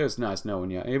 Armenians. It's nice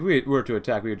knowing you. If we were to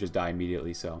attack, we would just die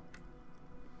immediately, so.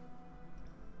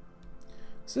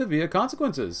 Severe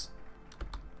consequences.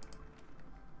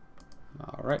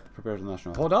 Alright, prepare for the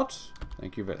national holdout.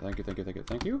 Thank you,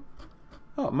 thank you.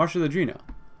 Oh, March of the Drina.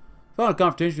 Final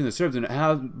confrontation between the Serbs and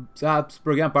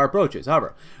Habsburg Empire approaches.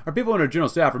 However, our people and our general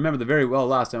staff remember the very well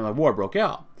last time the war broke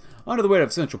out. Under the weight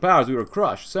of Central Powers, we were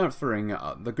crushed, suffering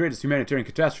the greatest humanitarian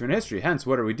catastrophe in history. Hence,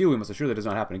 whatever we do, we must assure that it does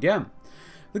not happen again.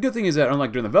 The good thing is that,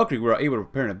 unlike during the Weltkrieg, we were able to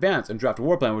prepare in advance and draft a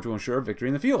war plan which will ensure victory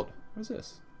in the field. What is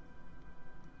this?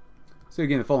 So you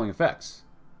gain the following effects.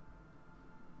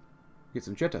 Get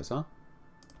some chetas, huh?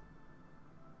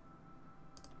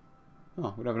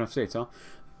 Oh, we don't have enough states, huh?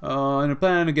 In a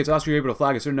plan against Austria, we were able to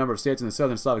flag a certain number of states in the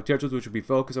southern Slavic territories, which would be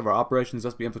focus of our operations,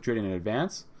 thus be infiltrating in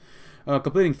advance.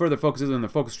 Completing further focuses in the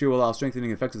focus tree will allow strengthening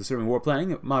the effects of the Serbian war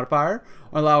planning modifier,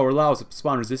 or allow us to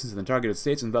spawn resistance in the targeted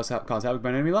states and thus cause havoc by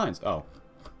enemy lines. Oh.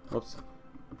 Whoops.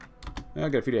 I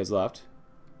got a few days left.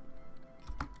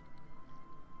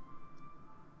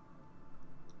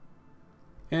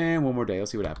 And one more day.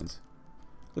 Let's see what happens.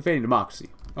 The fading democracy.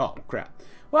 Oh, crap.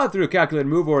 Well, through a calculated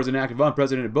move or as an act of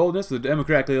unprecedented boldness, the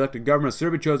democratically elected government of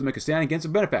Serbia chose to make a stand against the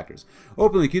benefactors,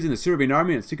 openly accusing the Serbian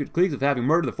army and secret cliques of having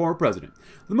murdered the former president.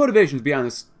 The motivations behind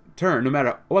this turn, no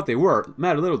matter what they were,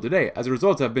 matter little today, as the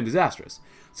results have been disastrous.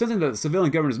 Sensing that the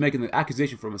civilian government is making the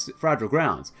accusation from fragile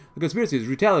grounds, the conspiracy has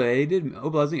retaliated,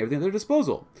 mobilizing everything at their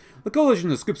disposal. The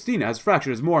coalition of Skupština has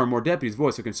fractured as more and more deputies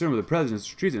voice their concern with the president's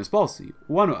treasonous policy,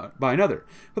 one by another.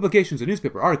 Publications and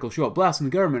newspaper articles show up blasting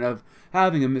the government of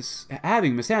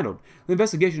having mishandled the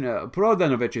investigation of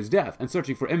Prodanovich's death and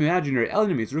searching for imaginary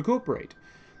enemies to recuperate.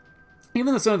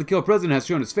 Even the son of the killed president has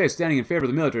shown his face, standing in favor of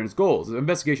the military and its goals. The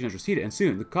investigation has proceeded, and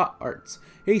soon the courts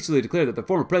hastily declared that the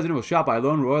former president was shot by a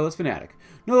lone royalist fanatic.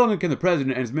 No longer can the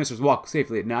president and his ministers walk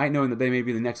safely at night, knowing that they may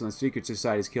be the next on the secret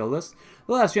society's kill list.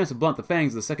 The last chance to blunt the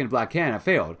fangs of the second black can have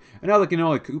failed, and now they can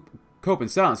only cope in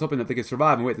silence, hoping that they can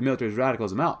survive and wait the military's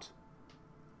radicalism out.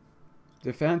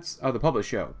 Defense of the puppet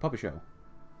show.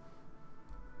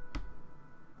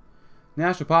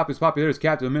 National popularity is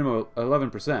capped to a minimum of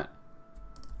 11%.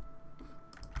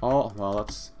 Oh, well,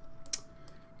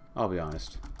 I'll be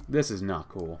honest. This is not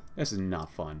cool. This is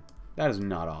not fun. That is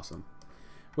not awesome.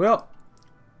 Well,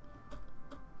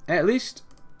 at least...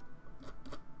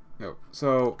 Oh,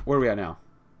 so, where are we at now?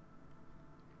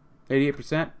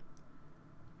 88%? And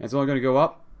it's only going to go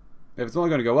up? If it's only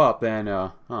going to go up, then,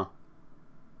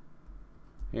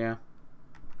 yeah.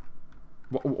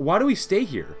 Why do we stay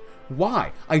here?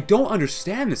 Why? I don't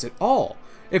understand this at all.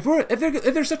 If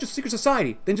they're such a secret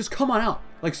society, then just come on out.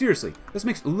 Like, seriously, this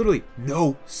makes literally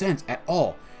no sense at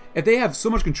all. If they have so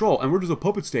much control and we're just a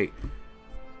puppet state,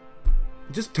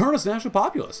 just turn us national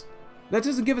populace. That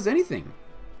doesn't give us anything.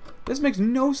 This makes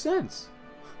no sense.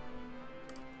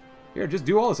 Here, just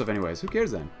do all this stuff anyways. Who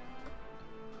cares then?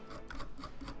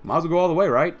 Might as well go all the way,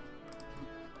 right?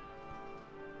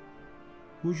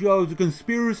 Watch out, it's a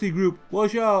conspiracy group.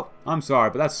 Watch out. I'm sorry,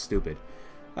 but that's stupid.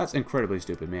 That's incredibly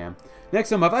stupid, man. Next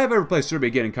time, if I ever play Serbia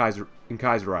again in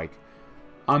Kaiserreich,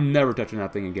 I'm never touching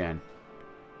that thing again.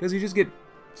 Because you just get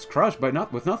crushed by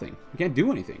with nothing. You can't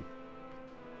do anything.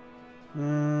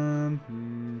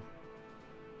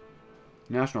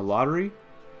 National lottery?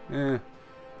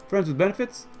 Friends with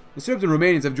benefits? The Serbs and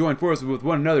Romanians have joined forces with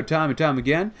one another time and time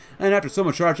again, and after so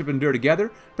much hardship endured together,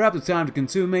 perhaps it's time to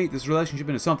consummate this relationship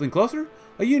into something closer?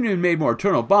 A union made more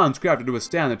eternal bonds crafted to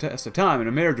withstand the test of time, and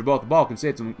a marriage of both the Balkan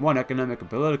states and one economic and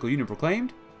political union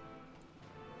proclaimed?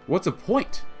 What's the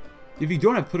point? If you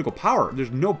don't have political power,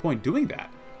 there's no point doing that.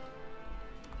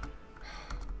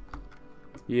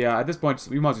 Yeah, at this point,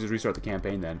 we might as well just restart the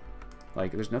campaign then.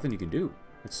 Like, there's nothing you can do.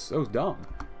 It's so dumb.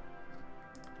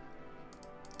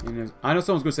 And I know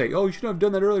someone's going to say, oh, you should have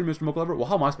done that earlier, Mr. McClever. Well,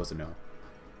 how am I supposed to know?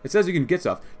 It says you can get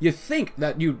stuff. You think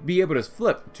that you'd be able to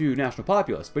flip to national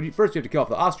populace, but first you have to kill off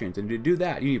the Austrians, and to do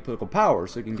that, you need political power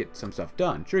so you can get some stuff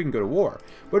done. Sure, you can go to war,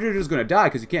 but you're just going to die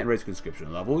because you can't raise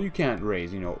conscription level. You can't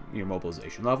raise, your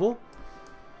mobilization level.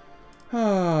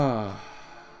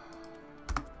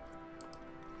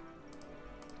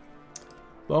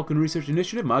 Balkan Research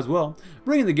Initiative, might as well.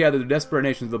 Bringing together the desperate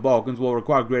nations of the Balkans will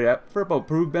require great effort, but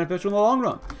prove beneficial in the long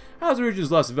run. As the region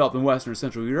is less developed than Western or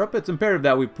Central Europe, it's imperative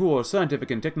that we pool our scientific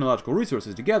and technological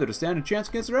resources together to stand a chance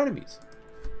against our enemies.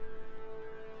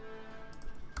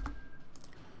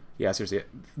 Yeah, seriously,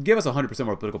 give us 100%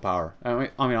 more political power. I mean,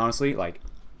 honestly, like,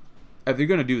 if you're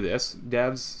going to do this,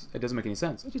 devs, it doesn't make any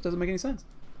sense. It just doesn't make any sense.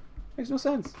 It makes no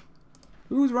sense.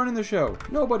 Who's running the show?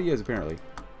 Nobody is, apparently.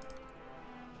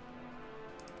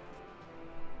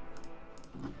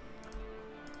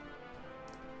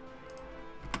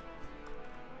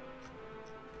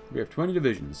 We have 20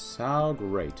 divisions. How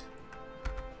great.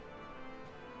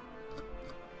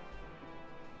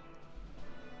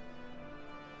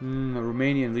 A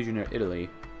Romanian legionnaire Italy.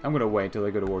 I'm going to wait until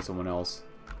they go to war with someone else.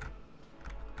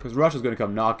 Because Russia's going to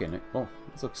come knocking it. Oh,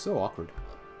 this looks so awkward.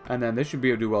 And then they should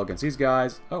be able to do well against these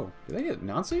guys. Oh, did they get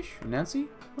Nancy? Nancy?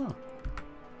 Oh.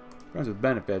 Friends with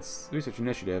benefits. Research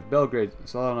initiative. Belgrade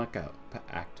Salonika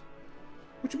Act.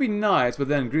 Which would be nice, but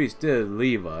then Greece did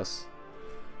leave us.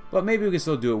 But maybe we can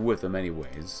still do it with them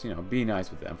anyways. Be nice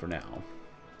with them for now.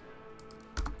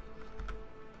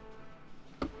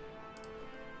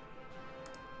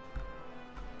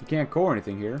 You can't core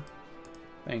anything here.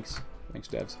 Thanks. Thanks,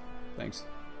 devs. Thanks.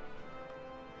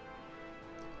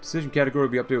 Decision category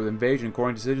will be updated with invasion and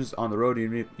coring decisions on the road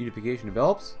to unification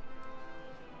develops.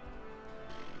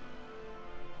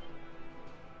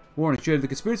 Warning, should the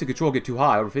conspiracy control get too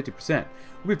high, over 50%,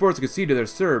 we'll be forced to concede to their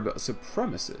Serb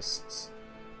supremacists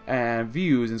and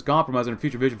views and compromise on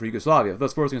future vision for Yugoslavia,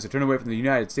 thus forcing us to turn away from the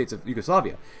United States of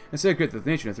Yugoslavia and segregate the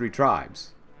nation of 3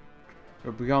 tribes. It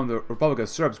will become the Republic of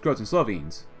Serbs, Croats, and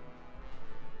Slovenes.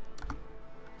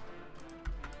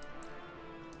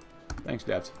 Thanks,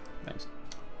 devs. Thanks.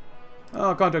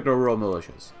 Contact our rural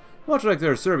militias. Much like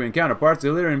their Serbian counterparts, the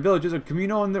Illyrian villages are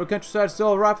communal and their countryside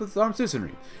still rife with armed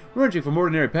citizenry, ranging from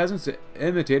ordinary peasants to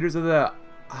imitators of the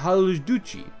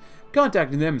Haljuduci.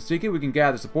 Contacting them and seeking, we can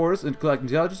gather supporters and collect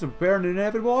intelligence to prepare an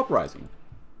inevitable uprising.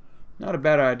 Not a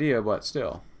bad idea, but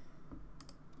still.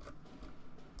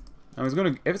 I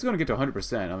mean, if it's gonna get to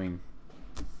 100%, I mean,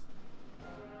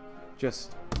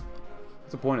 just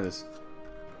what's the point of this?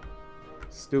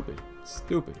 Stupid,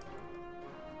 stupid.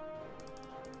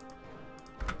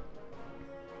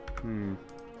 At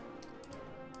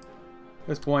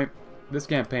this point, this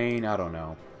campaign, I don't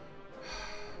know.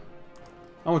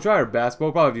 I'm gonna try our best, but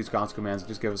we'll probably use console commands to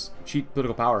just give us cheap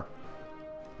political power.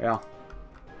 Yeah.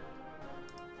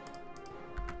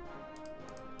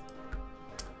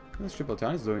 This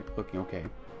Tripolitania is looking okay.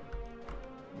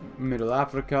 Middle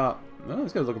Africa. Oh,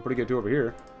 this guy's looking pretty good too over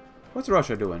here. What's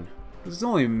Russia doing? This is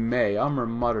only May. Armor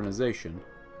modernization.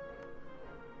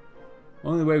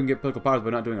 Only way we can get political powers by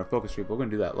not doing our focus tree, but we're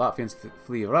going to do that. Latvians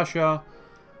flee Russia.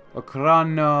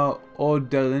 Ukraina,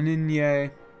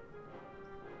 Odelinye.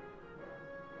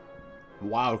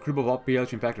 Wow, crippled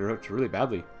population factor hurt really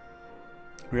badly.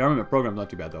 Rearmament program's not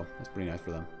too bad though. That's pretty nice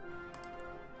for them.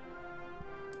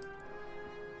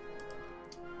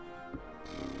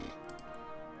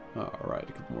 Alright,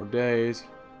 a couple more days.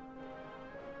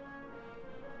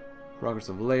 Progress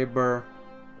of labor.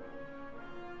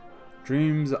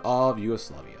 Dreams of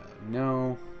Yugoslavia.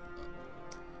 No.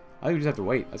 I think we just have to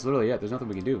wait. That's literally it. There's nothing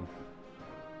we can do.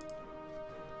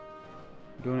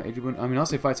 I mean, I'll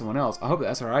say fight someone else. I hope the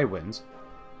SRI wins.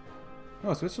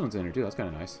 Oh, Switzerland's in here too. That's kind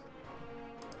of nice.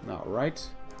 Alright.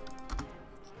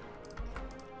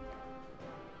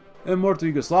 Immortal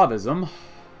Yugoslavism.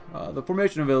 The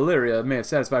formation of Illyria may have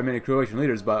satisfied many Croatian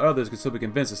leaders, but others could still be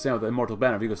convinced to stand with the immortal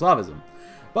banner of Yugoslavism.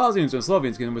 Bosnians and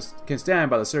Slovenes can stand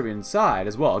by the Serbian side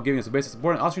as well, giving us a basis of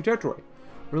support in Austrian territory.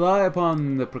 Rely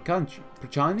upon the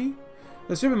Prachani?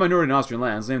 The Serbian minority in Austrian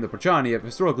lands, named the Prachani, have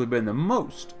historically been the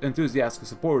most enthusiastic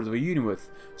supporters of a union with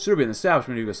Serbia and the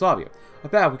establishment of Yugoslavia. A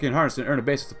fact we can harness and earn a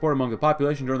base of support among the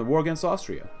population during the war against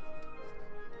Austria.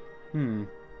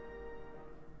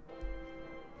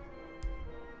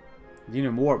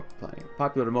 Union war planning.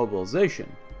 Popular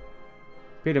mobilization.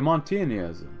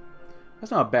 Piedemontianism.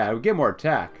 That's not bad. We get more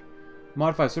attack.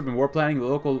 Modify Serbian war planning. The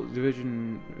local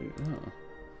division.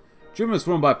 Germany was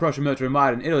formed by Prussian military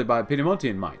might and Italy by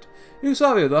Piedemontian might.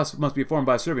 Yugoslavia thus must be formed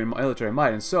by Serbian military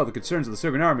might, and so the concerns of the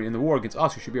Serbian army in the war against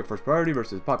Austria should be a first priority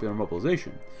versus popular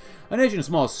mobilization. A nation as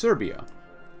small as Serbia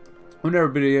will never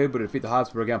be able to defeat the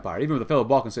Habsburg Empire, even with the fellow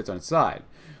Balkan states on its side.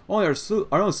 Only our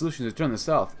only solution is to turn the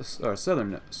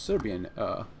southern Serbian,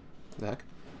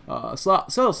 Slavs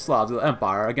of the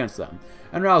Empire against them,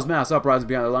 and rouse mass uprisings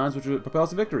beyond their lines, which would propel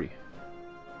us to victory.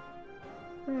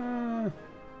 Chitnak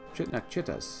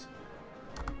Chitas.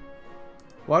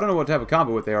 Well, I don't know what type of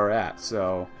combat they are at,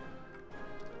 so...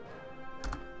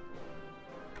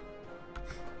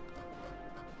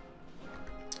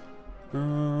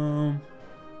 I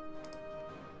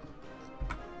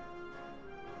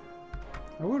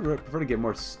would prefer to get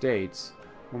more states,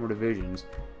 more divisions.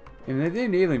 And if they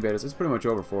didn't invade us, it's pretty much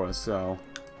over for us, so...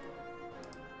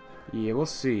 Yeah, we'll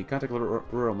see. Contact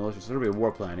rural militia, so it'll be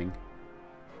war planning.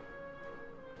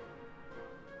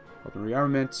 Open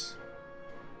rearmament.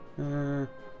 Well,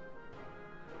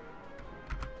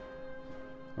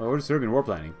 what is Serbian war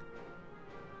planning?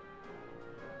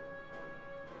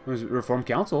 Reform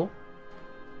Council.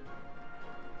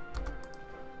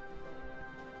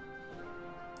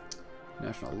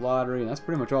 National Lottery, and that's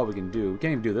pretty much all we can do. We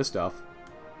can't even do this stuff.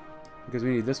 Because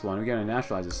we need this one. We gotta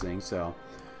nationalize this thing, so...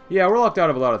 Yeah, we're locked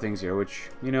out of a lot of things here, which,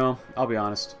 you know, I'll be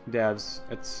honest, devs,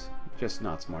 it's just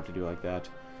not smart to do like that.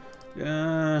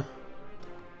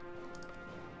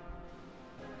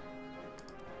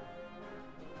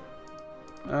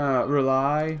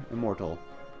 Rely, Immortal.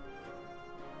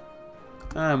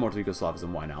 Immortal Yugoslavism,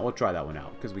 why not? We'll try that one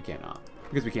out, because we cannot.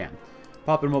 Because we can.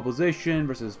 Popular mobilization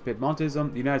versus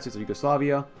Piedemontism, the United States of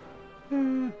Yugoslavia.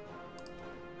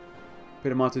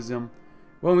 Piedemontism.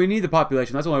 Well, we need the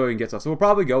population. That's the only way we can get stuff. So we'll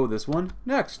probably go with this one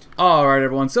next. Alright,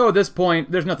 everyone. So at this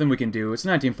point, there's nothing we can do. It's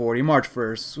 1940, March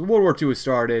 1st. World War II has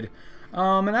started.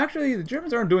 And actually, the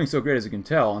Germans aren't doing so great as you can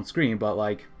tell on screen, but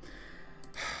like...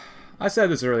 I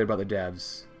said this earlier about the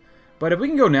devs. But if we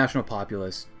can go national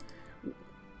populist,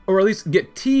 or at least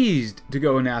get teased to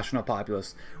go national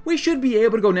populist, we should be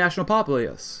able to go national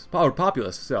populist.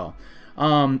 So,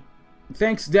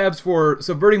 thanks devs for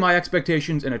subverting my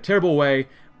expectations in a terrible way.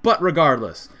 But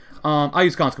regardless, I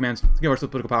use cons commands to give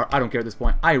ourselves political power. I don't care at this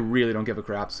point. I really don't give a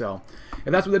crap. So,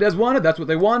 if that's what the devs wanted, that's what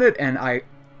they wanted, and I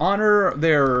honor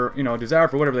their, you know, desire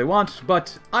for whatever they want.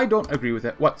 But I don't agree with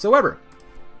it whatsoever.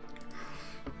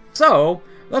 So,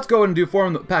 let's go and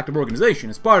form the Pact of Organization.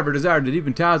 As part of our desire to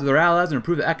deepen ties with our allies and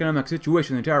improve the economic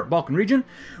situation in the entire Balkan region,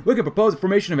 we can propose the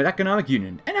formation of an economic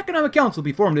union. An economic council will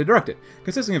be formed and directed,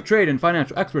 consisting of trade and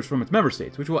financial experts from its member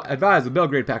states, which will advise the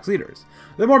Belgrade Pact's leaders.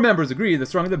 The more members agree, the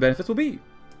stronger the benefits will be.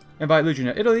 Invite Legion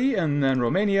at Italy, and then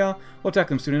Romania. We'll attack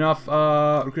them soon enough.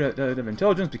 Recruit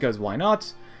intelligence, because why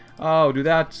not? We'll do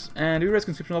that. And do we raise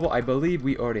conscription level? I believe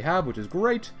we already have, which is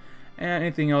great. And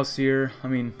anything else here? I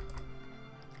mean...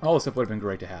 All this stuff would have been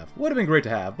great to have. Would have been great to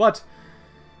have, but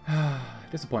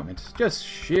disappointment. Just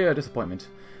sheer disappointment.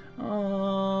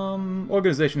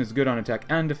 Organization is good on attack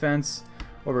and defense.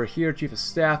 Over here, Chief of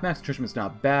Staff. Max Nutrition is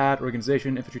not bad.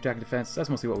 Organization, infantry, attack, and defense. That's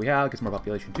mostly what we have. Gets more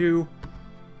population too.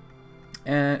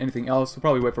 And anything else, we'll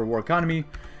probably wait for a war economy.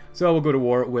 So we'll go to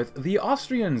war with the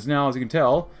Austrians. Now, as you can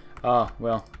tell,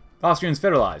 well, Austrians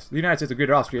federalized. The United States of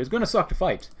Greater Austria is going to suck to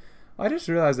fight. I just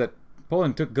realized that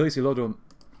Poland took Galicia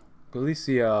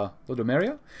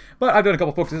Lodomeria, but I've done a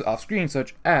couple focuses off screen,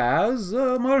 such as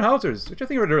modern howitzers, which I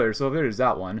think I read earlier, so there's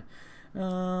that one.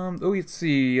 Let's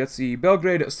see,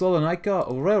 Belgrade Salonika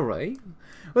Railway.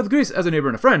 With Greece as a neighbor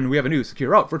and a friend, we have a new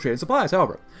secure route for trade and supplies,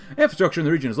 however. Infrastructure in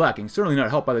the region is lacking, certainly not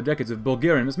helped by the decades of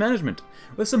Bulgarian mismanagement.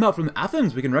 With some help from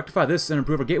Athens, we can rectify this and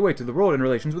improve our gateway to the world in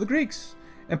relations with the Greeks.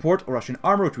 Import Russian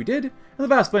armor, which we did, and the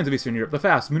vast plains of Eastern Europe, the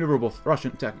fast, maneuverable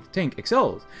Russian tank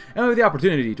excels, and we have the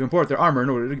opportunity to import their armor in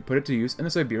order to put it to use in the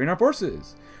Siberian armed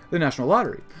forces. The National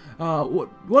Lottery.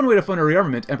 One way to fund a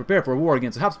rearmament and prepare for a war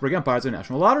against the Habsburg Empire is a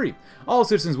national lottery. All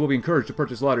citizens will be encouraged to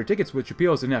purchase lottery tickets, which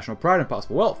appeals to national pride and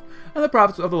possible wealth, and the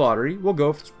profits of the lottery will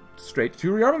go straight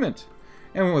to rearmament.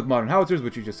 And we went with modern howitzers,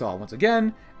 which you just saw once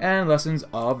again, and lessons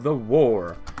of the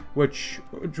war, which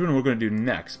we're going to do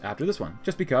next after this one,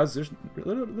 just because there's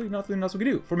literally nothing else we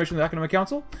can do. Formation of the Economic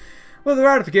Council. With the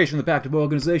ratification of the Pact of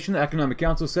Organization, the Economic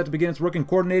Council is set to begin its work in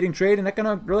coordinating trade and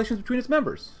economic relations between its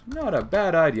members. Not a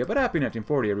bad idea, but happy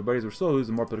 1940, everybody, as we're slowly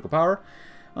losing more political power.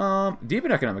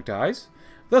 Deepen economic ties.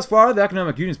 Thus far, the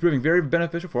Economic Union is proving very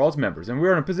beneficial for all its members, and we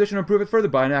are in a position to improve it further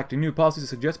by enacting new policies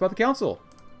suggested by the Council.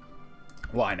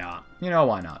 Why not? You know,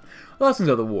 why not? Lessons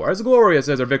of the war. As glorious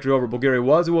as our victory over Bulgaria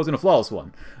was, it wasn't a flawless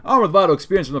one. Armed with vital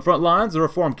experience from the front lines, the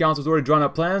Reform Council has already drawn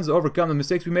up plans to overcome the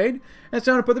mistakes we made, and it's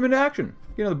time to put them into action.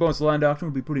 Getting the bonus of land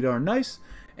doctrine would be pretty darn nice,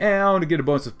 and I want to get a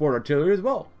bonus of support artillery as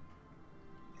well.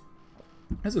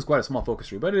 This is quite a small focus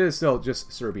tree, but it is still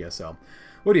just Serbia, so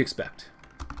what do you expect?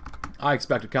 I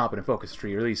expect a competent focus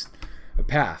tree, or at least a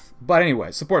path. But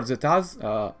anyway, support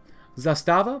Zastava.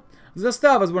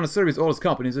 Zastava is one of Serbia's oldest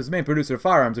companies, its main producer of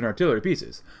firearms and artillery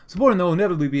pieces. Supporting them will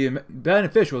inevitably be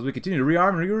beneficial as we continue to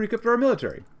rearm and re-equip our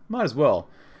military. Might as well.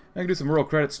 I can do some rural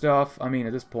credit stuff. I mean,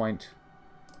 at this point,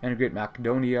 integrate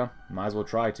Macedonia. Might as well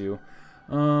try to.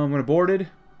 I'm going to board it.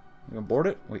 I'm going to board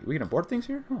it? Wait, we can abort things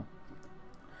here? Huh.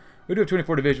 We do have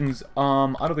 24 divisions.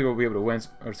 I don't think we'll be able to win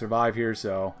or survive here,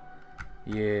 so...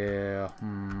 Yeah.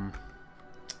 Can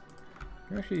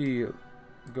we actually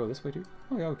go this way, too?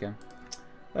 Oh, yeah, we can.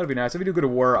 That would be nice. If we do go to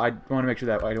war, I want to make sure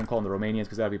that I don't call them the Romanians,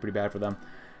 because that would be pretty bad for them.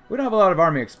 We don't have a lot of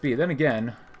army XP. Then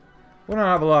again, we don't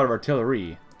have a lot of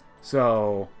artillery.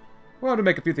 So, we'll have to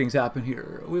make a few things happen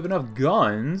here. We have enough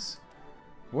guns.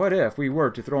 What if we were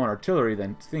to throw in artillery,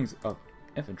 then things of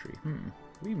infantry?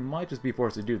 We might just be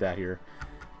forced to do that here.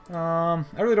 I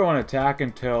really don't want to attack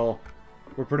until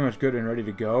we're pretty much good and ready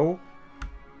to go.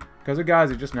 Because the guys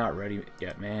are just not ready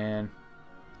yet, man.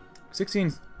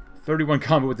 31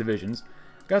 combat with divisions.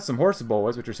 Got some horse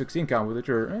boas, which are 16 combat, which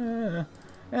are,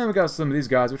 and we got some of these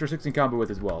guys, which are 16 combat with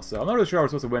as well. So I'm not really sure how we're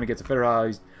supposed to win against a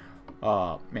federalized,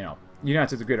 United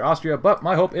States of Greater Austria. But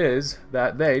my hope is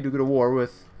that they do go to war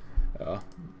with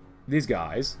these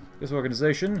guys, this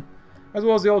organization, as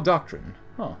well as the old doctrine.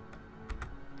 Huh.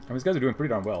 I mean, these guys are doing pretty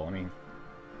darn well. I mean,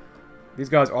 these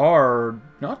guys are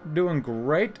not doing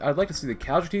great. I'd like to see the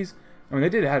casualties. I mean, they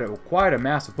did have quite a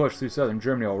massive push through southern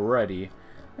Germany already.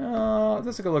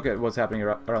 Let's take a look at what's happening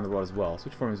around the world as well.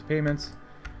 Switch forms of payments.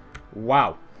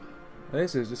 Wow.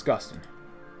 This is disgusting.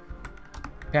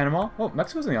 Panama. Oh,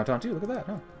 Mexico's in the Entente too. Look at that,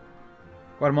 huh?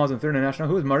 Guatemala's in third international.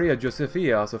 Who is Maria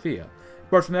Josefia Sofia?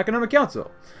 Reports from the Economic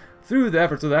Council. Through the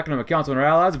efforts of the Economic Council and our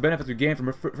allies, the benefits we gained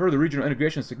from further regional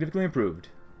integration significantly improved.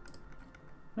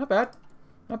 Not bad.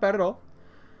 Not bad at all.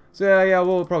 So, yeah,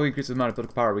 we'll probably increase the amount of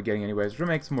political power we're getting anyways. We'll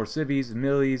make some more civies,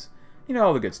 millies, you know,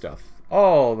 all the good stuff.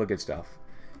 All the good stuff.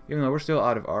 Even though we're still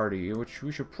out of RD, which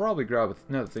we should probably grab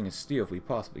another thing of steel if we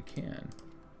possibly can.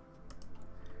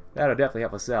 That'll definitely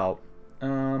help us out.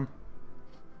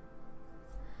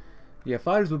 Yeah,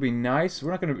 fighters would be nice.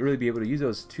 We're not going to really be able to use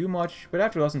those too much, but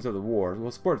after lessons of the war,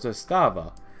 we'll support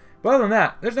Zastava. But other than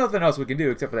that, there's nothing else we can do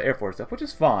except for the Air Force stuff, which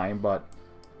is fine, but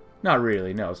not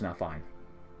really. No, it's not fine.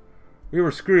 We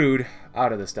were screwed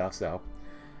out of this stuff, so...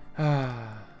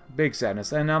 big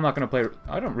sadness. And I'm not going to play...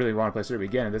 I don't really want to play Serbia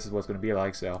again, and this is what it's going to be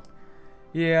like, so...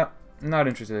 Yeah, not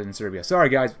interested in Serbia. Sorry,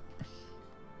 guys.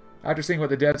 After seeing what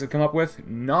the devs have come up with,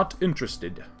 not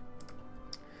interested.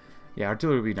 Yeah,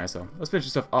 artillery would be nice, though. Let's finish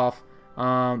this stuff off.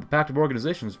 The Pact of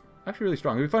Organization is actually really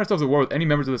strong. If we find ourselves at war with any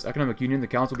members of this economic union, the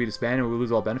council will be disbanded and we'll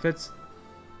lose all benefits.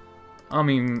 I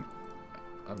mean,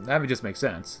 that would just make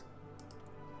sense.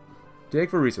 Dig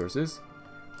for resources.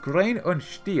 Grain and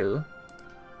steel.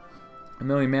 1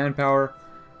 million manpower.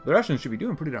 The Russians should be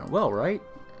doing pretty darn well, right?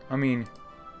 I mean,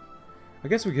 I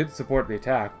guess we could support the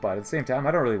attack, but at the same time,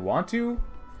 I don't really want to.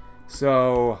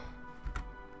 So,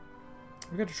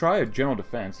 we got to try a general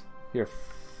defense here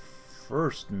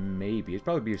first, maybe. It'd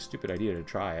probably be a stupid idea to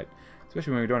try it,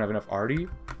 especially when we don't have enough arty.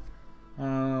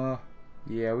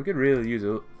 Yeah, we could really use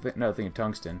another thing of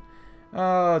tungsten.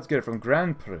 Let's get it from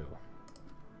Grand Prix.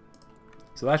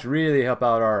 So that should really help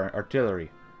out our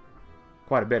artillery.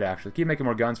 Quite a bit, actually. Keep making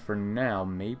more guns for now,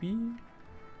 maybe?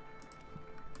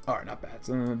 Alright, not bad.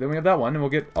 So then we have that one, and we'll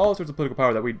get all sorts of political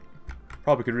power that we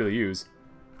probably could really use.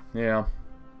 Yeah.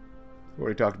 We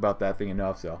already talked about that thing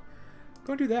enough, so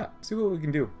go and do that. See what we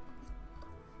can do.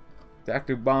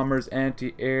 Active bombers,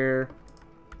 anti-air.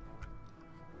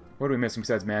 What are we missing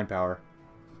besides manpower?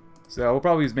 So we'll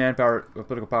probably use manpower,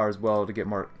 political power as well to get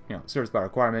more, service by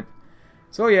requirement.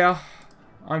 So yeah,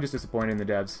 I'm just disappointed in the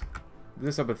devs.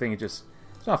 This type of thing is just,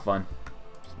 it's not fun.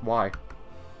 Just why?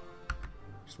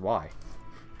 Just why?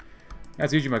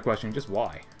 That's usually my question, just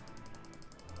why?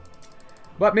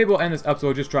 But maybe we'll end this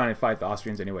episode just trying to fight the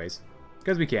Austrians anyways.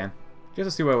 Because we can. Just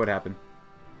to see what would happen.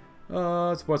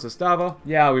 Support Zastava.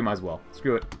 Yeah, we might as well.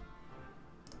 Screw it.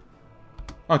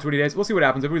 On 20 days. We'll see what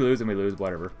happens. If we lose, then we lose.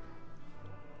 Whatever.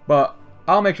 But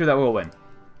I'll make sure that we'll win.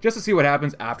 Just to see what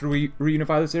happens after we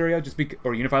reunify this area.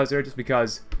 Or unify this area just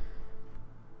because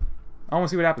I want to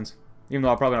see what happens. Even though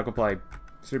I'll probably not going to play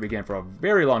Serbia again for a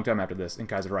very long time after this in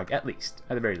Kaiserreich. At least.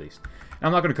 At the very least. And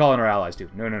I'm not going to call in our allies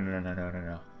too. No, no, no, no, no, no,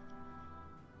 no.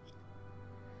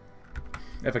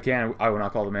 If I can, I will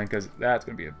not call them in, because that's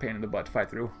going to be a pain in the butt to fight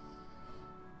through.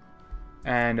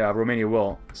 And Romania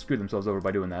will screw themselves over by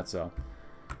doing that, so.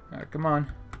 Alright, come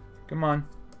on. Come on.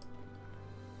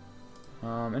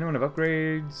 Anyone have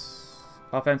upgrades?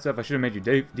 Offensive. I should have made you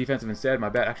defensive instead. My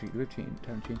bad. Actually, do we have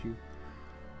time to change you?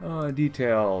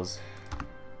 Details.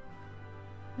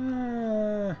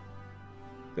 30%.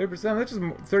 That's just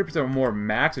 30% more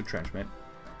max entrenchment.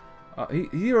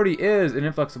 He already is an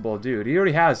inflexible dude. He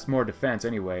already has more defense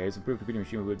anyways. Improved computing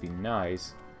machine would be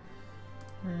nice.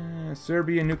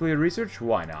 Serbian nuclear research?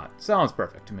 Why not? Sounds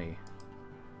perfect to me.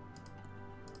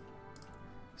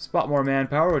 Spot more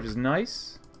manpower, which is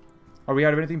nice. Are we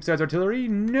out of anything besides artillery?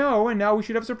 No, and now we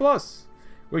should have surplus.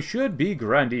 Which should be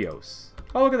grandiose.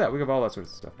 Oh, look at that. We have all that sort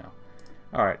of stuff now.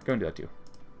 Alright, go and do that too.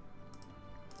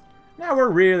 Now we're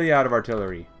really out of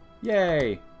artillery.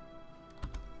 Yay!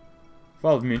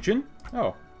 Followed München.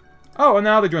 Oh. Oh, and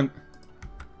now they joined.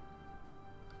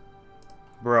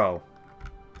 Bro.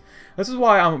 This is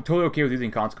why I'm totally okay with using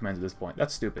console commands at this point.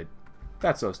 That's stupid.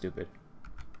 That's so stupid.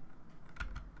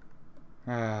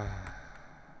 Former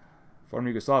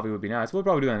Yugoslavia would be nice. We'll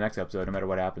probably do that in the next episode, no matter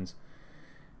what happens.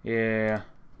 Yeah.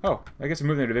 Oh, I guess I'm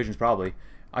moving their divisions, probably.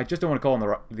 I just don't want to call in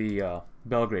the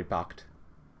Belgrade Pact.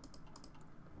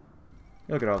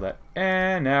 Look at all that.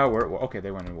 And now we're at war. Okay, they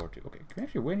went in war too. Okay, can we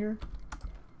actually win here?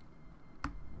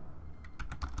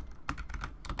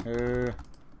 Here's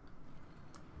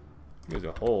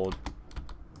a hold.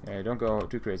 Yeah, don't go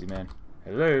too crazy, man.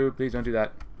 Hello, please don't do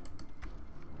that.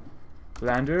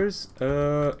 Flanders?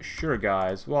 Sure,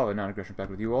 guys. We'll have a non-aggression pact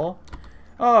with you all.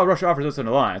 Oh, Russia offers us an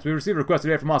alliance. We received a request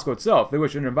today from Moscow itself. They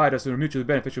wish to invite us to a mutually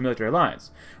beneficial military alliance.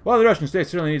 While the Russian state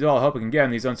certainly needs all help it can get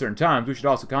in these uncertain times, we should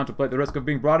also contemplate the risk of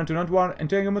being brought into an unwanted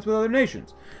entanglements with other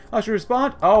nations. I should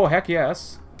respond? Oh, heck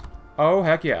yes. Oh,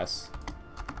 heck yes.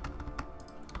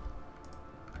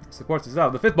 Supports the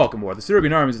South. The Fifth Balkan War. The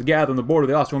Serbian armies are gathered on the border of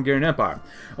the Austro-Hungarian Empire.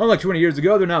 Unlike 20 years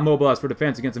ago, they're not mobilized for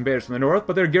defense against invaders from the north,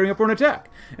 but they're gearing up for an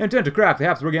attack, intent to crack the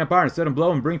Habsburg Empire and set them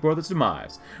blow and bring forth its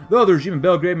demise. Though the regime in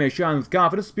Belgrade may shine with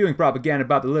confidence, spewing propaganda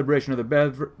about the liberation of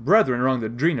the brethren along the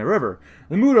Drina River,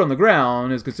 the mood on the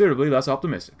ground is considerably less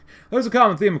optimistic. There's a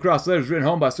common theme across letters written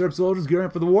home by Serb soldiers gearing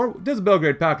up for the war. Does the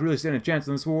Belgrade Pact really stand a chance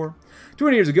in this war?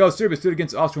 20 years ago, Serbia stood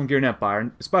against the Austro-Hungarian Empire,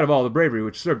 in spite of all the bravery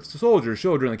which Serb soldiers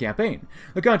showed during the campaign.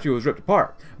 The country was ripped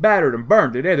apart, battered and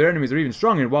burned. Today, their enemies are even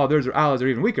stronger, while their allies are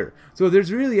even weaker. So if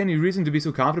there's really any reason to be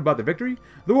so confident about their victory?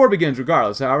 The war begins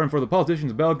regardless, however, and for the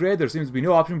politicians of Belgrade, there seems to be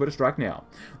no option but to strike now.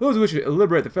 Those who wish to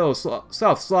liberate the fellow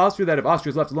South Slavs fear that if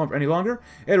Austria is left alone for any longer,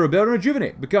 it'll rebel and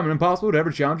rejuvenate, becoming impossible to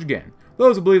ever challenge again.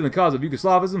 Those who believe in the cause of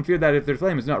Yugoslavism fear that if their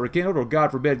flame is not rekindled, or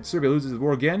God forbid Serbia loses the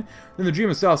war again, then the dream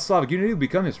of South Slavic unity will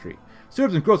become history.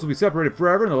 Serbs and Croats will be separated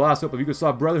forever, and the last hope of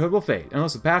Yugoslav brotherhood will fade,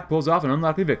 unless the pact pulls off an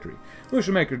unlikely victory. We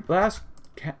shall make our last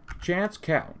chance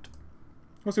count.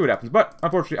 We'll see what happens, but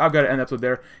unfortunately, I've got to end the episode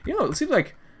there. You know, it seems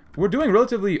like we're doing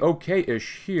relatively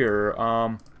okay-ish here.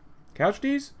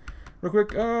 Casualties? Real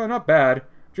quick, not bad.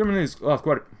 Germany's lost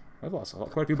quite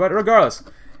a few, but regardless,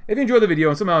 If you enjoyed the video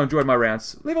and somehow enjoyed my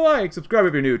rants, leave a like, subscribe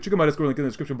if you're new, check out my Discord link in the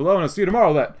description below, and I'll see you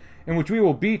tomorrow, in which we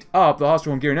will beat up the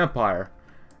Austro-Hungarian Empire,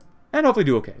 and hopefully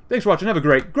do okay. Thanks for watching, have a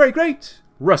great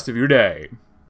rest of your day.